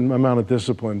a certain amount of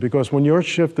discipline because when your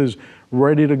shift is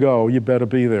ready to go, you better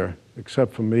be there.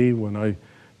 Except for me, when I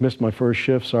missed my first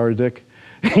shift, sorry, Dick.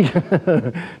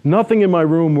 Nothing in my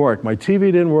room worked. My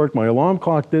TV didn't work, my alarm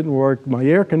clock didn't work, my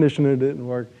air conditioner didn't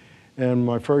work, and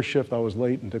my first shift I was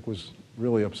late and Dick was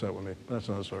really upset with me. That's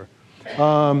another story.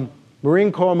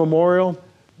 Marine Corps Memorial,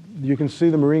 you can see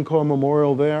the Marine Corps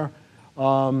Memorial there.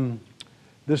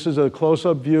 This is a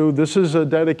close-up view. This is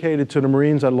dedicated to the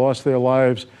Marines that lost their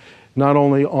lives, not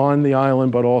only on the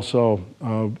island, but also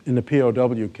in the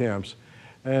POW camps.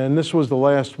 And this was the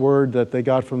last word that they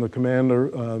got from the commander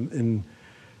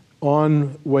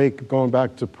on Wake, going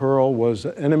back to Pearl, was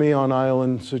enemy on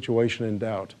island, situation in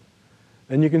doubt.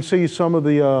 And you can see some of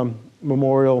the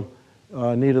memorial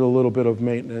needed a little bit of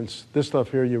maintenance. This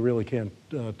stuff here you really can't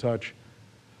touch.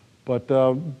 But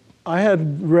I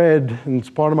had read, and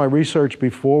it's part of my research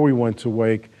before we went to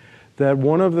Wake, that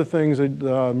one of the things that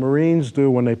Marines do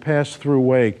when they pass through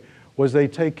Wake was they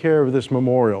take care of this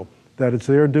memorial, that it's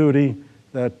their duty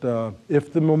that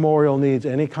if the memorial needs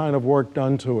any kind of work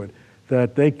done to it,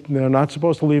 that they're not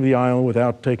supposed to leave the island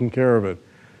without taking care of it.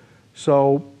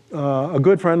 So a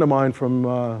good friend of mine from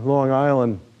Long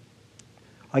Island,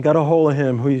 I got a hold of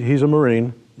him. He's a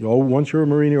Marine. Once you're a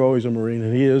Marine, you're always a Marine,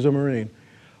 and he is a Marine.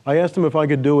 I asked him if I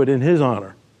could do it in his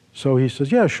honor. So he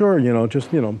says, yeah, sure,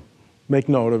 just, make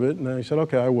note of it. And I said,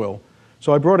 okay, I will.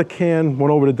 So I brought a can,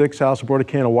 went over to Dick's house, I brought a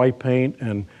can of white paint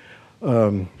and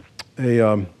a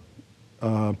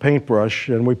paintbrush,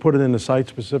 and we put it in the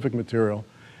site-specific material,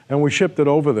 and we shipped it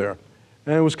over there.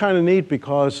 And it was kind of neat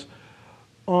because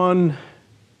on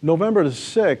November the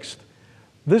 6th,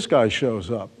 this guy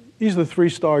shows up. He's the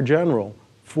 3-star general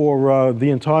for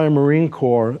the entire Marine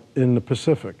Corps in the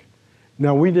Pacific.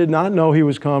 Now, we did not know he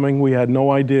was coming. We had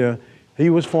no idea. He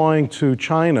was flying to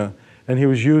China, and he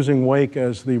was using Wake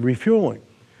as the refueling.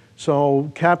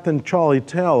 So Captain Charlie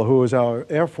Tell, who was our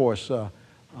Air Force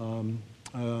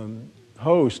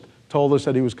host, told us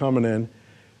that he was coming in.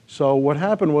 So what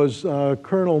happened was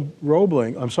General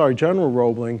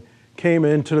Roebling came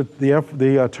into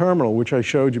the terminal, which I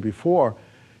showed you before.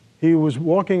 He was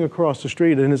walking across the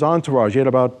street in his entourage. He had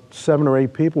about 7 or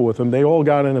 8 people with him. They all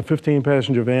got in a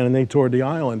 15-passenger van and they toured the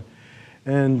island.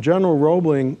 And General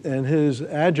Roebling and his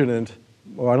adjutant,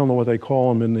 or I don't know what they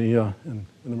call him in the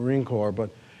Marine Corps,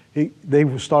 but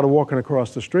they started walking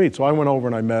across the street. So I went over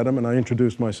and I met him and I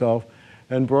introduced myself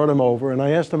and brought him over and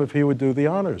I asked him if he would do the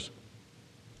honors.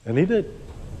 And he did.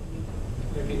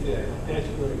 Like he did. That's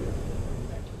great.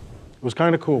 It was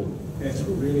kind of cool. That's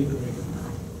really great.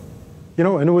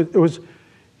 And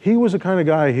he was the kind of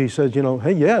guy, he said,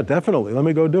 hey, yeah, definitely, let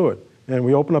me go do it. And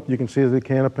we opened up, you can see the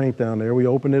can of paint down there, we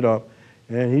opened it up,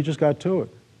 and he just got to it.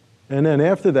 And then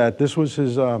after that, this was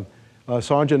his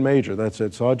Sergeant Major, that's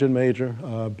it, Sergeant Major,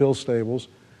 Bill Stables.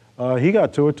 He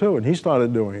got to it too, and he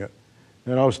started doing it.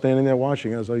 And I was standing there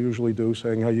watching, as I usually do,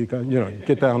 saying how you got,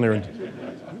 get down there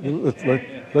and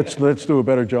let's do a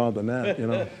better job than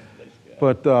that,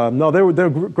 But no, they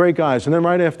were great guys. And then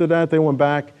right after that, they went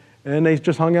back and they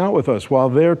just hung out with us while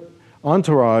their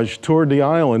entourage toured the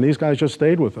island. These guys just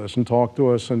stayed with us and talked to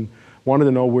us and wanted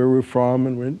to know where we were from,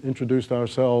 and we introduced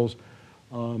ourselves.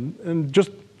 And just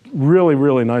really,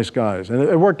 really nice guys. And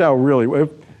it worked out really,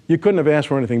 you couldn't have asked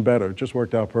for anything better. It just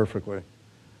worked out perfectly.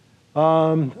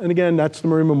 And again, that's the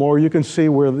Marine Memorial. You can see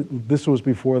where this was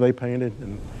before they painted.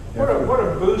 And what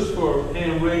a boost for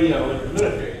ham radio in the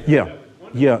military.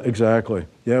 Yeah, exactly.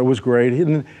 Yeah, it was great.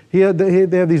 They have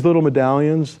these little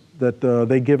medallions that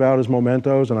they give out as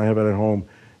mementos, and I have it at home,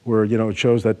 where it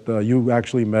shows that you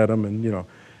actually met him, and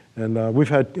we've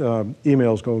had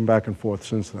emails going back and forth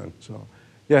since then. So,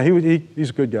 yeah, he's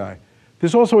a good guy.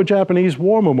 There's also a Japanese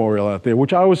war memorial out there,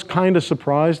 which I was kind of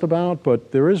surprised about,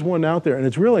 but there is one out there, and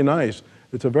it's really nice.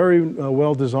 It's a very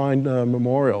well-designed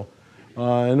memorial,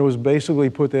 and it was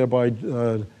basically put there by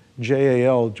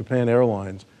JAL, Japan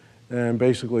Airlines. And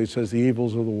basically it says the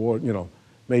evils of the war,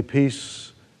 may peace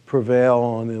prevail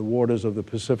on the waters of the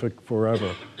Pacific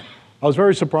forever. I was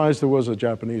very surprised there was a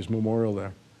Japanese memorial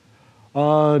there.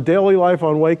 Daily life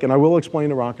on Wake, and I will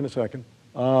explain Iraq in a second.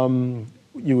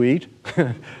 you eat.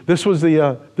 This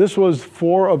was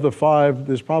 4 of the 5.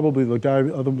 There's probably the guy,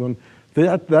 other one.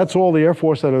 That's all the Air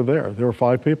Force that are there. There were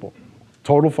 5 people,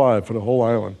 total 5 for the whole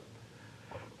island.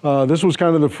 This was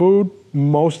kind of the food.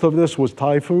 Most of this was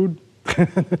Thai food.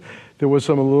 There was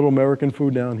some little American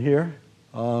food down here.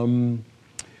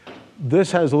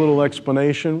 This has a little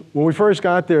explanation. When we first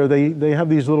got there, they have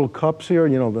these little cups here,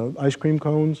 you know, the ice cream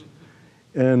cones.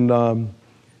 And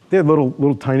they had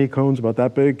little tiny cones about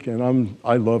that big. And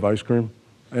I love ice cream.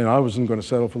 And I wasn't going to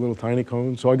settle for little tiny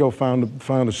cones. So I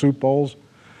found the soup bowls.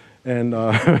 And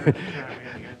no.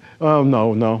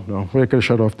 We're going to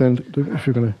shut off then if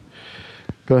you're going to.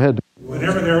 Go ahead.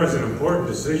 Whenever there was an important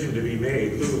decision to be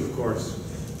made, Lou, of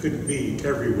course, couldn't be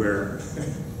everywhere,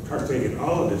 partake in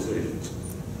all the decisions.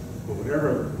 But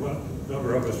whenever one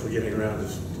number of us were getting around to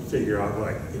figure out,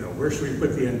 like, you know, where should we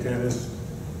put the antennas?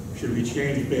 Should we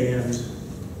change bands?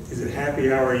 Is it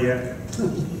happy hour yet?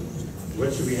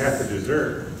 What should we have for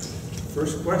dessert?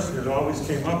 First question that always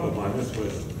came up among us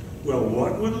was, well,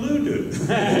 what would Lou do?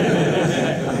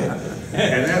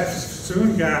 And that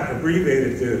soon got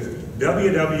abbreviated to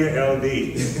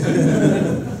WWLD.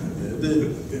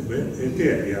 It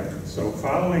did, yeah. So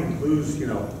following Lou's, you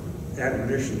know,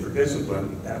 admonition for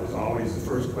discipline, that was always the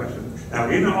first question. Now,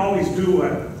 we didn't always do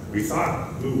what we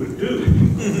thought Lou would do.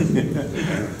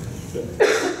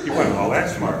 He wasn't all that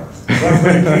smart. But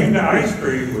when it came to ice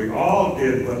cream, we all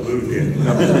did what Lou did.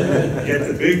 Get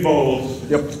the big bowls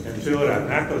and fill it up.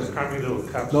 Not those crummy little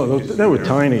cups. No, they were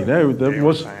tiny. They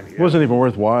wasn't even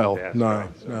worthwhile. That's no,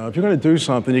 right. no. If you're going to do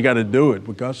something, you got to do it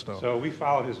with gusto. So we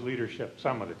followed his leadership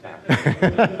some of the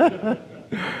time.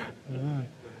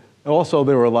 Also,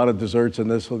 there were a lot of desserts in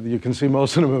this. So you can see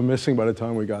most of them are missing by the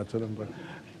time we got to them. But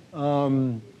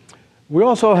we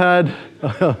also had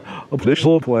a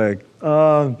traditional flag.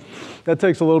 That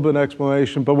takes a little bit of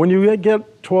explanation. But when you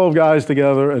get 12 guys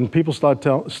together and people start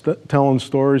telling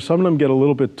stories, some of them get a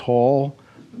little bit tall.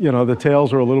 You know, the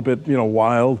tales are a little bit, you know,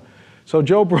 wild. So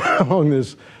Joe brought along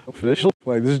this official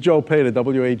flag. This is Joe Pate at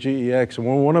WAGEX. And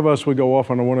when one of us would go off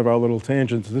on one of our little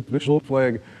tangents, the official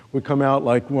flag would come out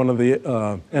like one of the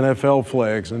NFL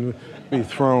flags and be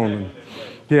thrown. And,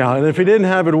 yeah, and if he didn't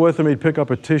have it with him, he'd pick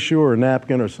up a tissue or a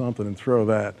napkin or something and throw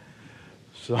that.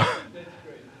 So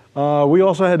we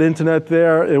also had internet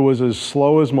there. It was as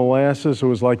slow as molasses. It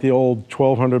was like the old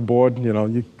 1200 board. You know,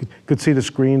 you could see the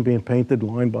screen being painted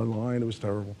line by line. It was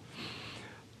terrible.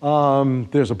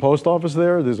 There's a post office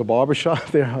there. There's a barber shop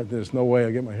there. There's no way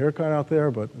I get my hair cut out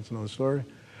there, but that's another story.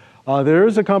 There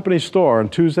is a company store. On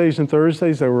Tuesdays and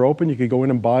Thursdays, they were open. You could go in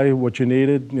and buy what you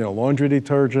needed, you know, laundry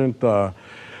detergent.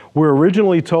 We were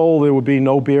originally told there would be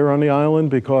no beer on the island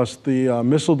because the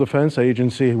Missile Defense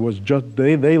Agency was just,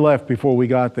 they left before we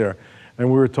got there. And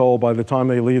we were told by the time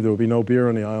they leave, there would be no beer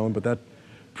on the island, but that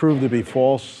proved to be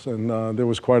false, and there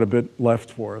was quite a bit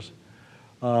left for us,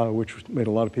 which made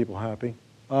a lot of people happy.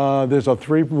 There's a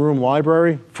 3-room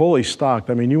library, fully stocked.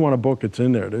 I mean, you want a book, it's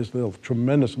in there. There's a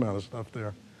tremendous amount of stuff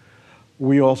there.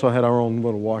 We also had our own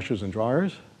little washers and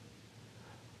dryers.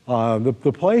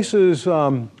 The place is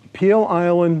Peel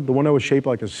Island, the one that was shaped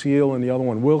like a seal, and the other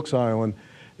one, Wilkes Island,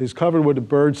 is covered with the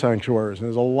bird sanctuaries. And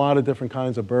there's a lot of different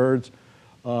kinds of birds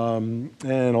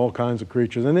and all kinds of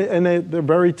creatures. And they're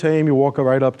very tame. You walk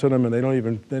right up to them, and they don't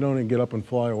even get up and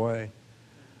fly away.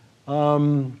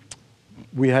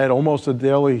 We had almost a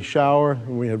daily shower,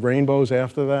 and we had rainbows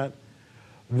after that.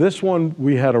 This one,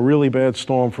 we had a really bad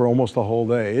storm for almost the whole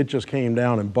day. It just came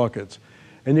down in buckets.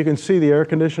 And you can see the air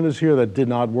conditioners here that did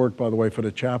not work, by the way, for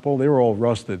the chapel. They were all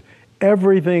rusted.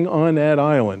 Everything on that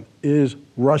island is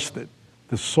rusted.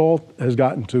 The salt has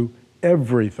gotten to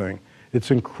everything.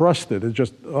 It's encrusted. It's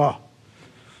just,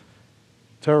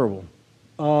 terrible.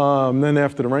 Then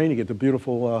after the rain, you get the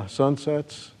beautiful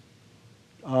sunsets.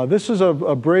 This is a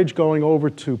bridge going over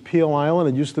to Peel Island.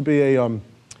 It used to be a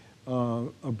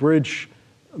bridge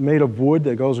made of wood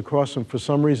that goes across, and for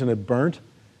some reason it burnt.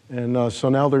 And so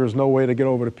now there is no way to get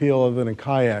over to Peel other than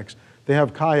kayaks. They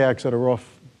have kayaks that are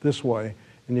off this way,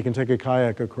 and you can take a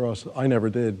kayak across. I never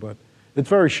did, but it's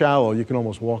very shallow. You can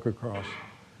almost walk across.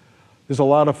 There's a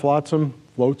lot of flotsam,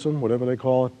 whatever they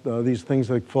call it, these things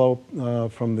that float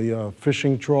from the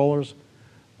fishing trawlers.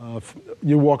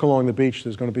 You walk along the beach,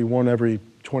 there's going to be one every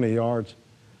 20 yards.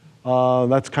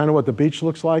 That's kind of what the beach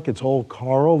looks like. It's all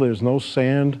coral. There's no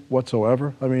sand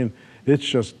whatsoever. I mean, it's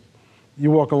just, you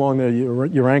walk along there,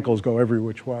 your ankles go every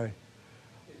which way.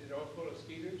 Is it all full of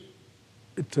skeeters?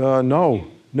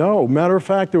 No. Matter of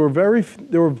fact, there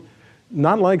were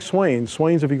not like Swains.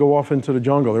 Swains, if you go off into the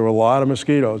jungle, there were a lot of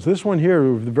mosquitoes. This one here,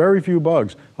 there were very few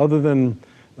bugs, other than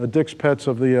Dick's pets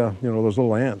of the, those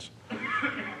little ants,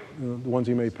 the ones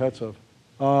he made pets of.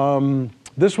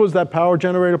 This was that power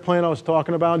generator plant I was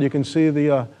talking about. You can see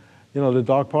the, the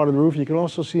dark part of the roof. You can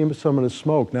also see some of the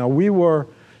smoke. Now we were,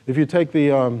 if you take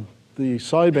the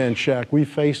sideband shack, we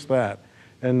faced that,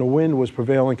 and the wind was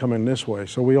prevailing coming this way.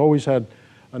 So we always had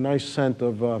a nice scent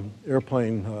of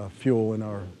airplane fuel in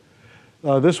our.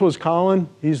 This was Colin.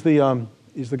 He's the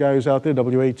guy who's out there,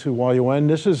 W82YUN.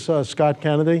 This is Scott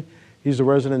Kennedy. He's a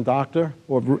resident doctor,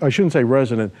 or I shouldn't say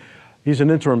resident. He's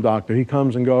an interim doctor. He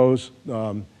comes and goes.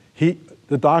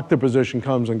 The doctor position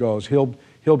comes and goes. He'll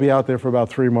be out there for about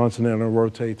 3 months, and then it'll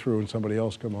rotate through, and somebody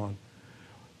else come on.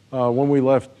 When we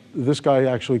left, this guy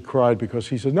actually cried because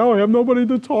he said, "No, I have nobody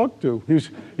to talk to."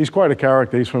 He's quite a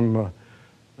character. He's from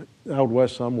out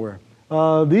west somewhere.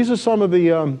 These are some of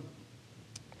the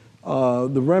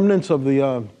remnants of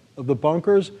the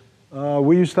bunkers.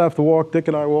 We used to have to walk. Dick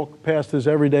and I walked past this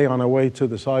every day on our way to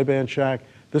the sideband shack.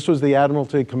 This was the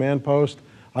Admiralty command post.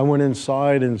 I went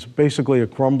inside, and it's basically a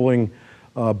crumbling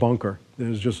bunker.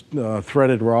 There's just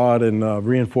threaded rod and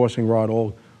reinforcing rod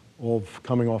all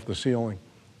coming off the ceiling.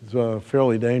 It's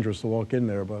fairly dangerous to walk in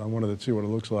there, but I wanted to see what it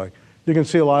looks like. You can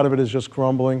see a lot of it is just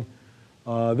crumbling.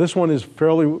 This one is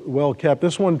fairly well kept.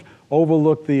 This one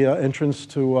overlooked the entrance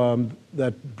to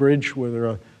that bridge where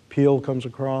the Peel comes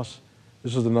across.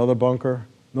 This is another bunker.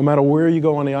 No matter where you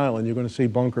go on the island, you're going to see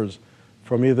bunkers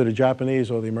from either the Japanese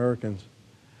or the Americans.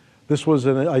 This was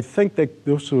I think that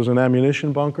this was an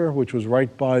ammunition bunker, which was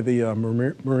right by the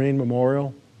Marine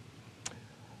Memorial.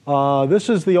 This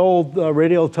is the old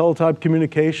radio teletype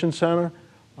communication center.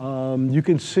 You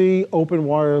can see open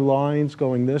wire lines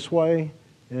going this way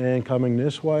and coming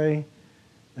this way.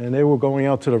 And they were going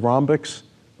out to the rhombics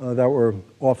that were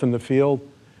off in the field.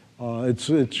 It's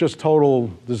just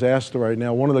total disaster right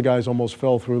now. One of the guys almost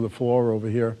fell through the floor over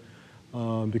here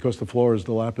because the floor is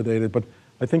dilapidated. But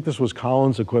I think this was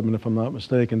Collins equipment, if I'm not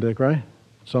mistaken, Dick, right?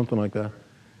 Something like that.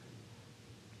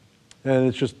 And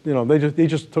it's just, they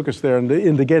just took us there. And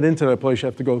to get into that place, you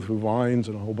have to go through vines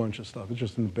and a whole bunch of stuff. It's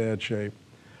just in bad shape.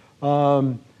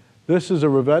 This is a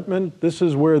revetment. This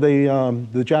is where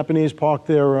the Japanese parked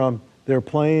their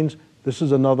planes. This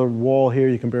is another wall here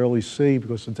you can barely see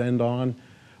because it's end on.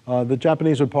 The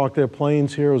Japanese would park their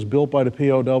planes here. It was built by the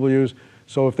POWs.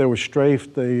 So if they were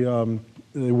strafed, they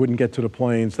wouldn't get to the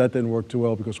planes. That didn't work too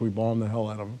well because we bombed the hell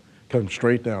out of them. Come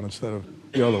straight down instead of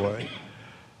the other way.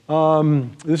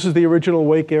 This is the original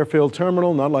Wake Airfield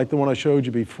Terminal, not like the one I showed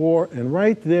you before. And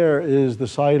right there is the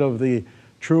site of the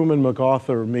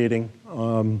Truman-MacArthur meeting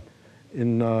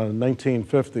in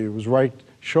 1950. It was right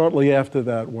shortly after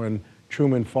that when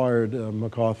Truman fired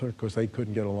MacArthur because they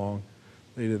couldn't get along.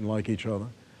 They didn't like each other.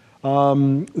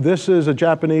 This is a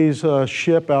Japanese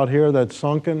ship out here that's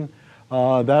sunken.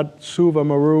 That Suva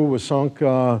Maru was sunk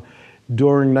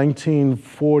during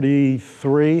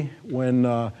 1943 when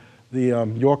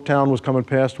the Yorktown was coming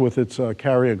past with its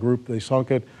carrier group. They sunk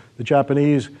it. The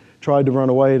Japanese tried to run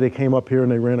away. They came up here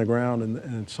and they ran aground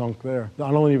and it sunk there.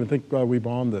 I don't even think we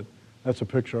bombed it. That's a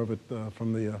picture of it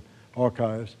from the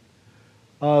archives.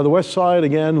 The west side,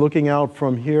 again, looking out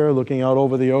from here, looking out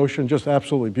over the ocean, just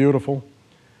absolutely beautiful.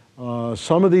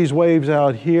 Some of these waves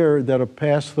out here that are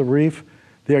past the reef,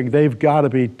 they've got to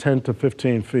be 10 to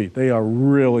 15 feet. They are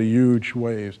really huge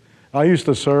waves. I used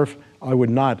to surf. I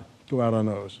would not go out on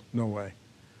those. No way.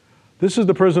 This is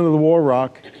the Prisoner of the War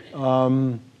rock.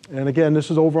 And again,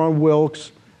 this is over on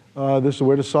Wilkes. This is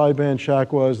where the sideband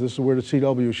shack was. This is where the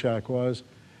CW shack was.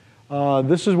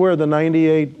 This is where the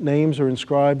 98 names are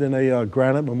inscribed in a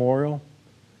granite memorial.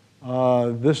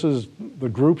 This is the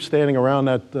group standing around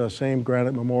that same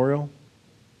granite memorial.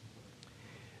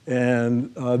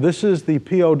 And this is the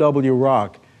POW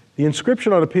rock. The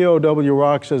inscription on the POW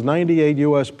rock says 98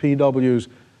 US PWs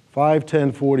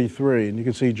 51043. And you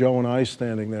can see Joe and I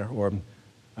standing there, or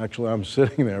actually I'm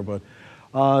sitting there, but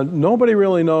nobody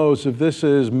really knows if this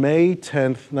is May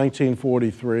 10th,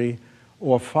 1943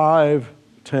 or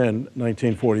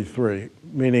 5/10/1943,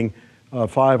 meaning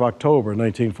 5 October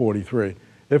 1943.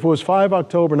 If it was 5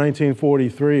 October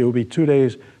 1943, it would be 2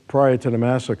 days prior to the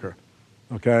massacre,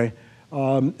 okay?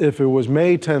 If it was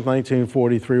May 10th,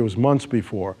 1943, it was months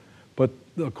before. But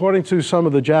according to some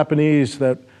of the Japanese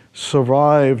that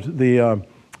survived the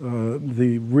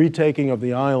retaking of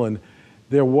the island,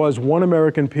 there was one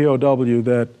American POW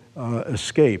that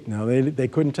escaped. Now, they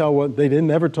couldn't tell what, they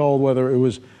didn't ever told whether it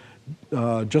was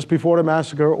just before the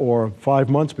massacre or 5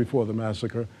 months before the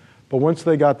massacre. But once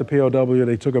they got the POW,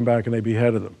 they took him back and they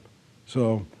beheaded him.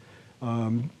 So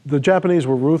the Japanese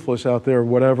were ruthless out there.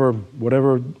 Whatever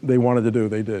they wanted to do,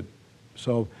 they did.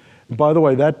 So, by the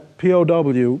way, that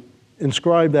POW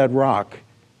inscribed that rock.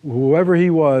 Whoever he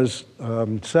was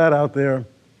sat out there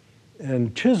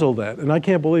and chiseled that. And I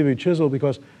can't believe he chiseled,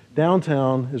 because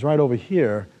downtown is right over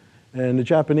here, and the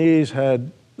Japanese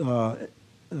had some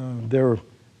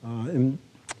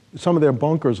of their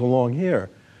bunkers along here.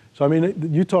 So I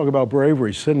mean, you talk about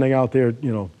bravery, sitting out there,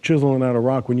 you know, chiseling out a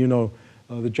rock when you know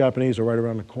the Japanese are right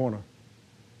around the corner.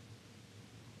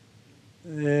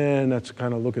 And that's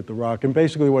kind of look at the rock. And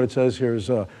basically what it says here is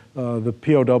the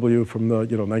POW from the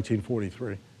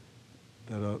 1943.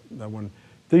 That one.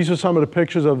 These are some of the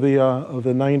pictures of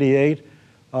the 98.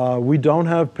 We don't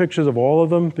have pictures of all of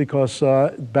them, because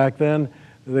back then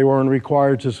they weren't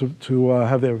required to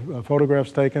have their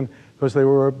photographs taken, because they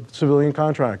were civilian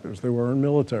contractors. They weren't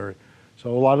military. So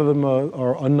a lot of them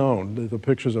are unknown. The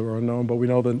pictures are unknown, but we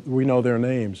know their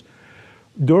names.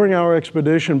 During our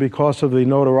expedition, because of the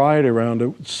notoriety around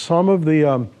it, some of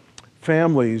the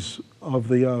families of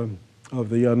the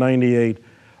 98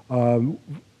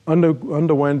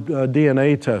 underwent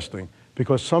DNA testing,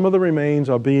 because some of the remains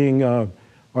are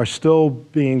still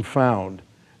being found,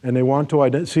 and they want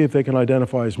to see if they can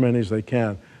identify as many as they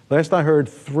can. Last I heard,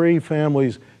 3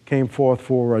 families came forth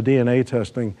for DNA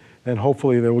testing, and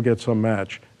hopefully they will get some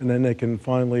match, and then they can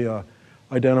finally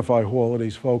identify who all of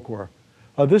these folk were.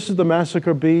 This is the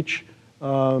massacre beach.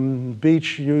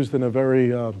 Beach used in a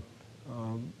very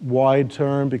wide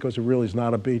term, because it really is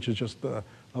not a beach, it's just a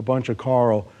bunch of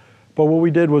coral. But what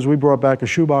we did was we brought back a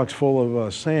shoebox full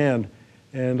of sand,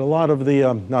 and a lot of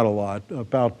the, not a lot,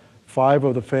 about 5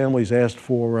 of the families asked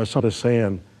for some of the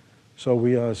sand. So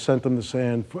we sent them the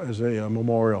sand as a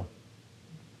memorial.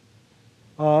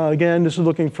 Again, this is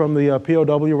looking from the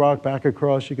POW rock back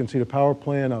across. You can see the power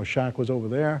plant. Our shack was over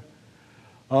there.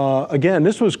 Again,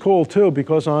 this was cool too,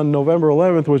 because on November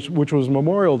 11th, which was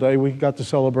Memorial Day, we got to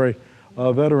celebrate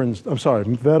Veterans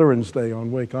Day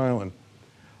on Wake Island.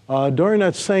 During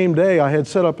that same day, I had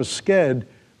set up a sked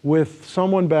with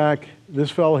someone back, this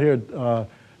fellow here,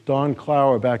 Don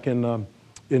Clower, back in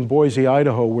Boise,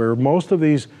 Idaho, where most of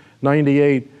these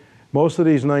 98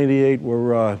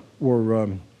 were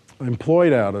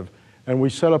employed out of. And we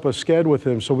set up a sked with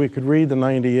him so we could read the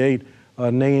 98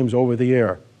 names over the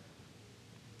air.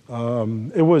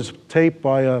 It was taped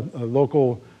by a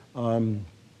local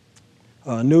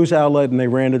news outlet, and they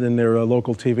ran it in their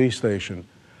local TV station.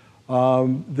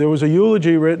 There was a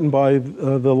eulogy written by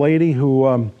the lady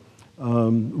who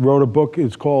wrote a book.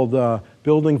 It's called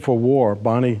Building for War,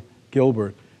 Bonnie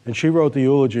Gilbert. And she wrote the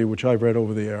eulogy, which I read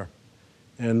over the air.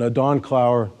 And Don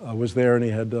Clower was there, and he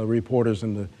had reporters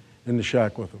in the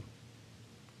shack with him.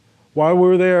 While we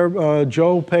were there,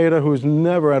 Joe Peda, who's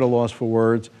never at a loss for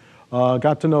words,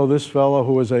 got to know this fellow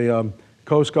who was a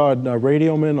Coast Guard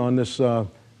radioman on this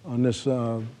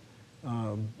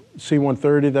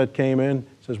C-130 that came in.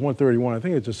 It says 131, I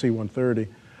think it's a C-130.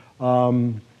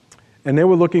 And they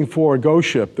were looking for a ghost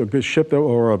ship, a ship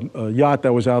or a yacht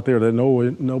that was out there that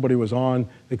nobody was on.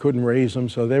 They couldn't raise them,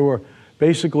 so they were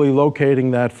basically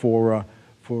locating that for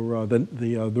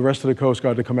the rest of the Coast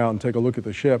Guard to come out and take a look at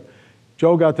the ship.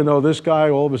 Joe got to know this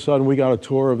guy. All of a sudden, we got a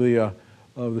tour of the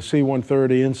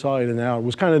C-130 inside and out. It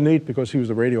was kind of neat because he was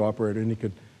the radio operator and he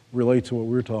could relate to what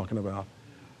we were talking about.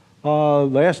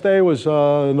 Last day was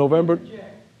November.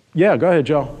 Yeah, go ahead,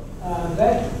 Joe.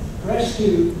 That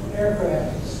rescue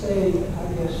aircraft stayed,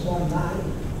 I guess, one night.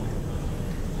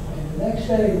 And the next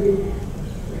day, we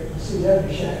see the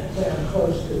other shack down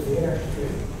close to the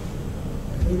airstrip.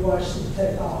 And we watched him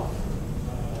take off.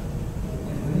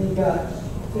 And when he got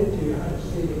 50 or 100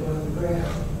 feet above the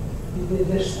ground, he did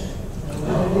this thing.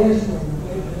 And when it is,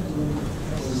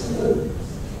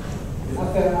 I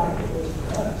felt like it was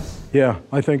for us. Yeah,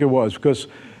 I think it was, because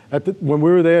when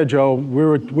we were there, Joe, we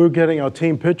were getting our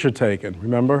team picture taken,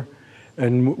 remember?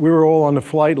 And we were all on the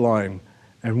flight line.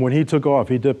 And when he took off,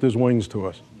 he dipped his wings to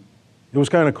us. It was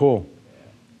kind of cool.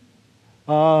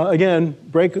 Again,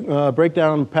 break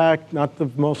down and pack, not the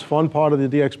most fun part of the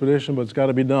DXpedition, but it's got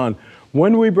to be done.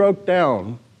 When we broke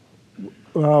down,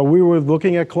 we were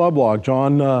looking at club log.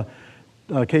 John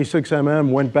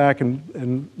K6MM went back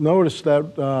and noticed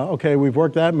that, okay, we've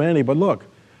worked that many, but look,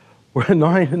 we're at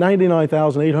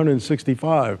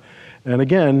 99,865. And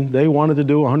again, they wanted to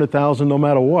do 100,000 no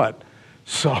matter what.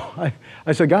 So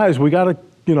I said, guys, we got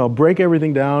to break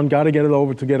everything down, got to get it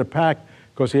over to get it packed,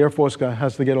 because the Air Force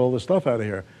has to get all this stuff out of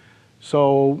here.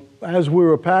 So as we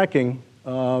were packing,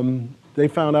 they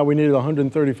found out we needed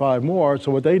 135 more. So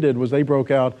what they did was they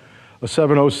broke out a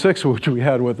 706, which we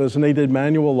had with us, and they did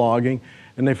manual logging,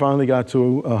 and they finally got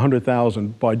to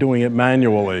 100,000 by doing it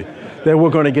manually. They were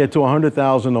going to get to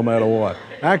 100,000 no matter what.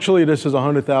 Actually, this is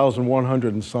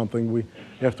 100,100 and something.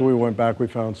 After we went back, we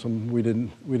found some we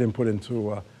didn't put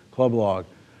into club log.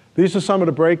 These are some of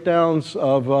the breakdowns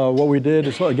of what we did.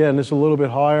 Again, this is a little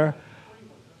bit higher.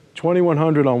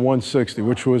 2,100 on 160,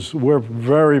 which we're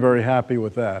very, very happy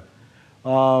with that.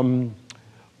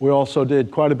 We also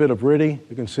did quite a bit of RIDI.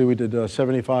 You can see we did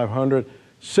 7,500.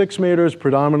 6 meters,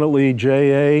 predominantly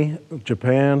JA,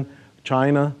 Japan,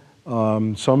 China,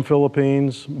 some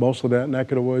Philippines, most of that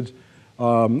neck of the woods.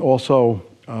 Also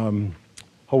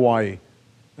Hawaii,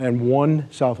 and 1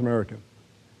 South American.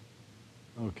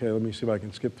 Okay, let me see if I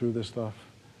can skip through this stuff.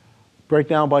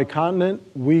 Breakdown by continent.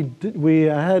 We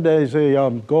had as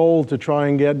a goal to try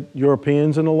and get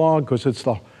Europeans in the log because it's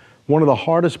one of the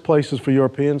hardest places for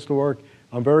Europeans to work.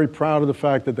 I'm very proud of the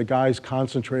fact that the guys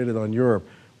concentrated on Europe.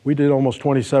 We did almost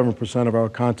 27% of our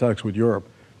contacts with Europe,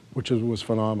 which was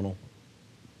phenomenal.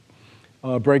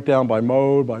 Breakdown by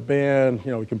mode, by band,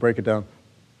 we can break it down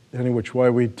any which way.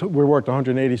 We worked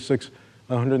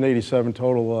 187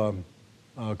 total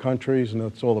countries, and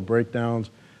that's all the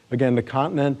breakdowns. Again, the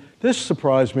continent. This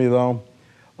surprised me, though.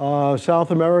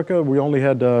 South America, we only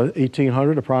had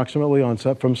 1,800 approximately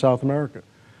from South America.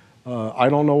 I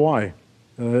don't know why.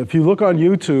 If you look on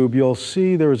YouTube, you'll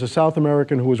see there was a South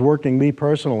American who was working me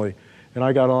personally. And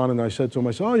I got on and I said to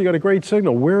him, oh, you got a great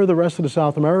signal. Where are the rest of the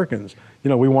South Americans?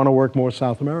 We want to work more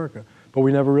South America. But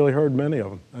we never really heard many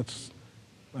of them.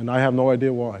 And I have no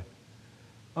idea why.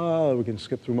 We can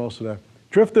skip through most of that.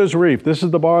 Drifter's Reef. This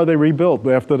is the bar they rebuilt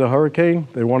after the hurricane.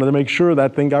 They wanted to make sure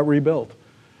that thing got rebuilt.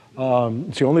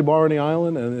 It's the only bar on the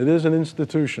island, and it is an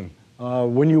institution.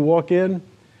 When you walk in,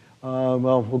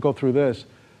 well, we'll go through this.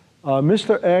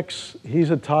 Mr. X, he's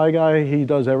a Thai guy. He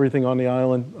does everything on the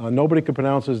island. Nobody could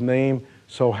pronounce his name,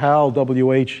 so Hal,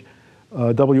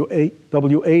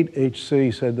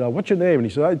 W8HC, said, what's your name? And he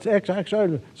said, it's X.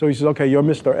 So he says, okay, you're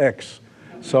Mr. X.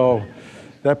 So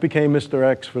that became Mr.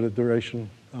 X for the duration.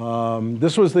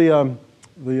 This was the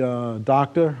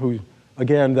doctor who,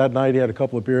 again, that night he had a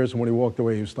couple of beers, and when he walked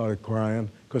away, he started crying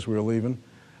because we were leaving.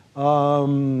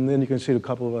 Then you can see a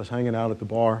couple of us hanging out at the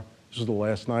bar. This was the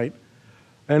last night.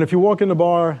 And if you walk in the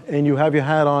bar and you have your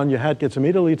hat on, your hat gets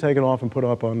immediately taken off and put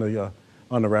up on the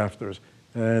rafters.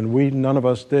 And none of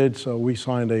us did, so we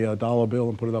signed a dollar bill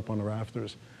and put it up on the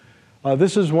rafters.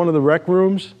 This is one of the rec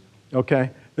rooms. Okay,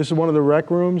 this is one of the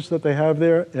rec rooms that they have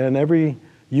there, and every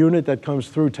unit that comes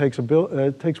through takes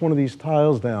one of these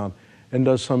tiles down and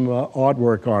does some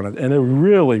artwork on it. And it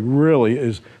really, really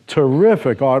is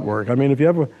terrific artwork. I mean, if you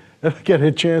ever get a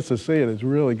chance to see it, it's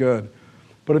really good.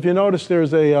 But if you notice,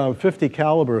 there's a 50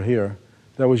 caliber here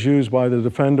that was used by the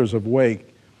defenders of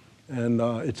Wake, and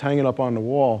it's hanging up on the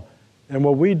wall. And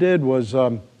what we did was,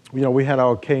 we had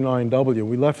our K9W.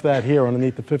 We left that here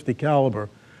underneath the 50 caliber.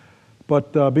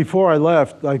 But before I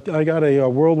left, I got a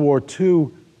World War II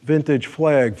vintage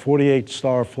flag,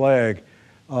 48-star flag,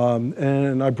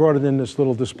 and I brought it in this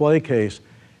little display case,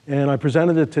 and I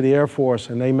presented it to the Air Force,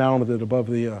 and they mounted it above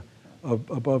the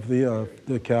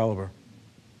caliber.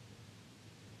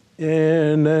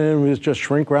 And then we just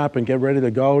shrink wrap and get ready to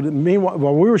go. Meanwhile,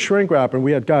 while we were shrink wrapping,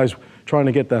 we had guys trying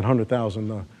to get that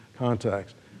 100,000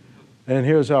 contacts. And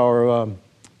here's our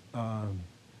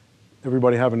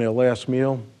everybody having their last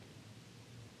meal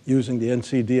using the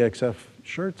NCDXF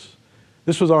shirts.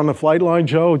 This was on the flight line,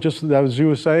 Joe, just as you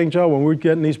were saying, Joe, when we were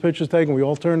getting these pictures taken, we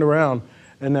all turned around,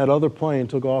 and that other plane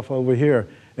took off over here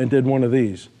and did one of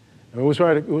these. And it was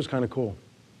kind of cool.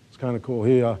 It's kind of cool.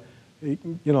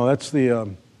 That's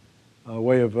the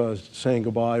way of saying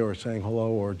goodbye or saying hello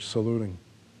or saluting.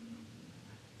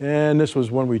 And this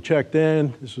was when we checked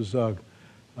in. This was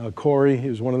Corey. He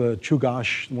was one of the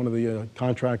Chugash, one of the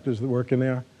contractors that work in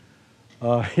there.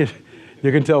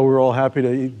 You can tell we were all happy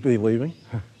to be leaving.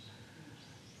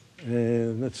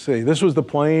 And let's see, this was the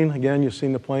plane. Again, you've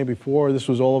seen the plane before. This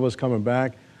was all of us coming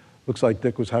back. Looks like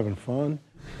Dick was having fun.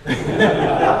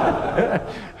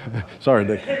 Sorry,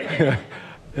 Dick. Did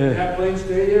that plane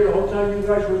stay there the whole time you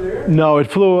guys were there? No,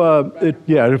 it flew.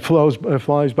 It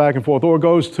flies back and forth, or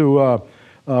goes to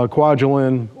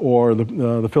Kwajalein or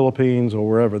the Philippines or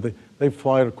wherever. They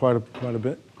fly quite a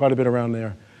bit around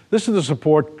there. This is the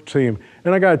support team,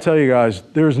 and I got to tell you guys,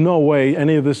 there's no way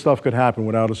any of this stuff could happen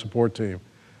without a support team.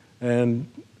 And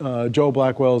Joe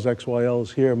Blackwell's XYL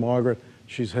is here. Margaret,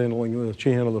 she handled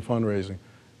the fundraising.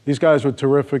 These guys were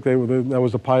terrific. That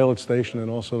was the pilot station and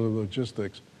also the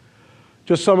logistics.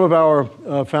 Just some of our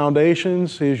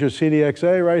foundations. Here's your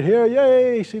CDXA right here.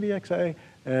 Yay, CDXA.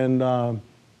 And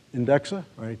Indexa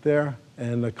right there.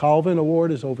 And the Colvin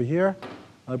Award is over here,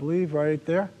 I believe, right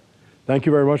there. Thank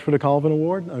you very much for the Colvin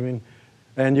Award.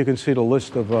 And you can see the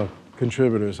list of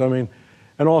contributors. And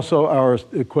also our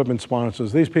equipment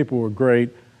sponsors. These people were great.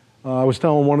 I was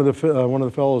telling one of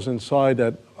the fellows inside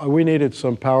that we needed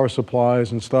some power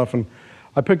supplies and stuff, and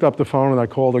I picked up the phone and I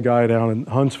called a guy down in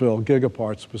Huntsville,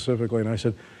 Gigaparts specifically, and I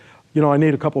said, you know, I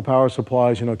need a couple power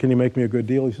supplies, you know, can you make me a good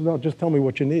deal? He said, no, just tell me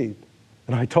what you need.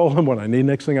 And I told him what I need.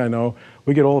 Next thing I know,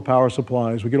 we get all the power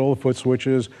supplies, we get all the foot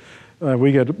switches,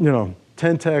 we get, you know,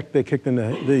 Ten-Tec, they kicked in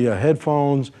the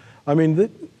headphones. I mean,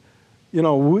 you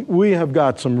know, we have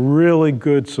got some really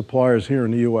good suppliers here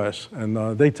in the U.S.,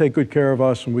 and they take good care of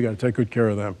us, and we got to take good care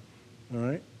of them. All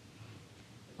right.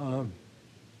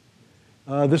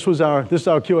 This is our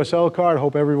QSL card. I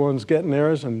hope everyone's getting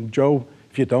theirs, and Joe,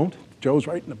 if you don't, Joe's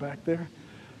right in the back there.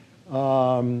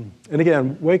 And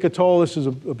again, Wake Atoll. This is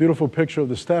a beautiful picture of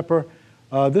the stepper.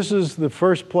 This is the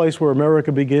first place where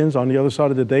America begins on the other side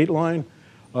of the date line.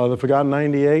 The Forgotten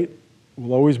 98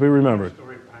 will always be remembered.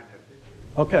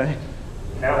 Okay.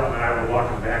 Alan and I were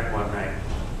walking back one night,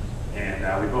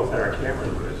 and we both had our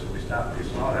cameras with us, and we stopped and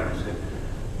we saw that, and we said,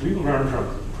 we learned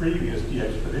from previous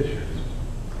DXpeditions.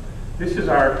 This is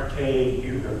our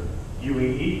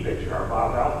KUEE picture, our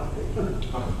Bob Allen picture.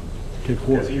 Okay,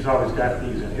 cool. Because he's always got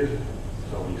these in his,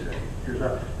 so he said, here's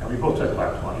our, and we both took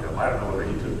about 20 of them. I don't know whether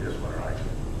he took this one or I took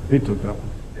it. He took that one.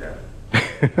 Yeah.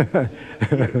 He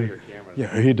had a bigger camera.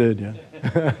 Yeah, he did,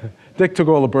 yeah. Dick took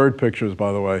all the bird pictures,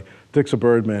 by the way. Dick's a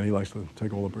bird man. He likes to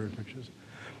take all the bird pictures.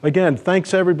 Again,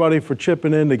 thanks everybody for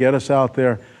chipping in to get us out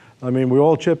there. I mean, we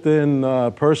all chipped in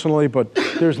personally, but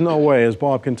there's no way, as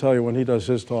Bob can tell you when he does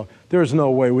his talk, there's no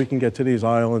way we can get to these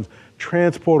islands,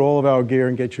 transport all of our gear,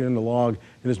 and get you in the log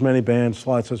in as many band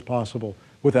slots as possible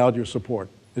without your support.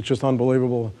 It's just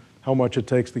unbelievable how much it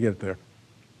takes to get there.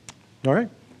 All right?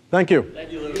 Thank you.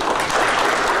 Thank you, Lou.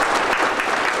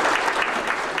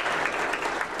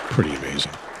 Pretty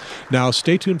amazing. Now,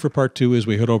 stay tuned for part 2 as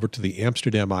we head over to the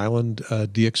Amsterdam Island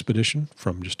DXpedition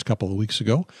from just a couple of weeks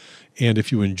ago. And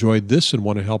if you enjoyed this and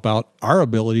want to help out our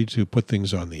ability to put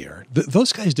things on the air,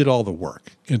 those guys did all the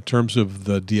work in terms of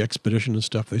the DXpedition and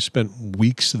stuff. They spent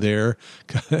weeks there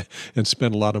and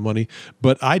spent a lot of money.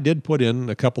 But I did put in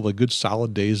a couple of good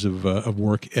solid days of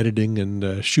work editing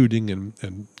and shooting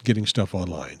and getting stuff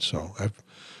online. So I've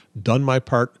done my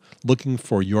part, looking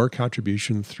for your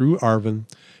contribution through Arvin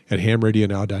at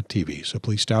hamradionow.tv. So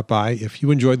please stop by if you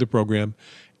enjoyed the program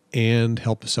and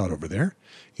help us out over there.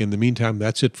 In the meantime,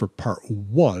 that's it for part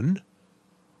 1.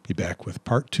 Be back with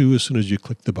part 2 as soon as you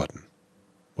click the button.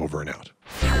 Over and out.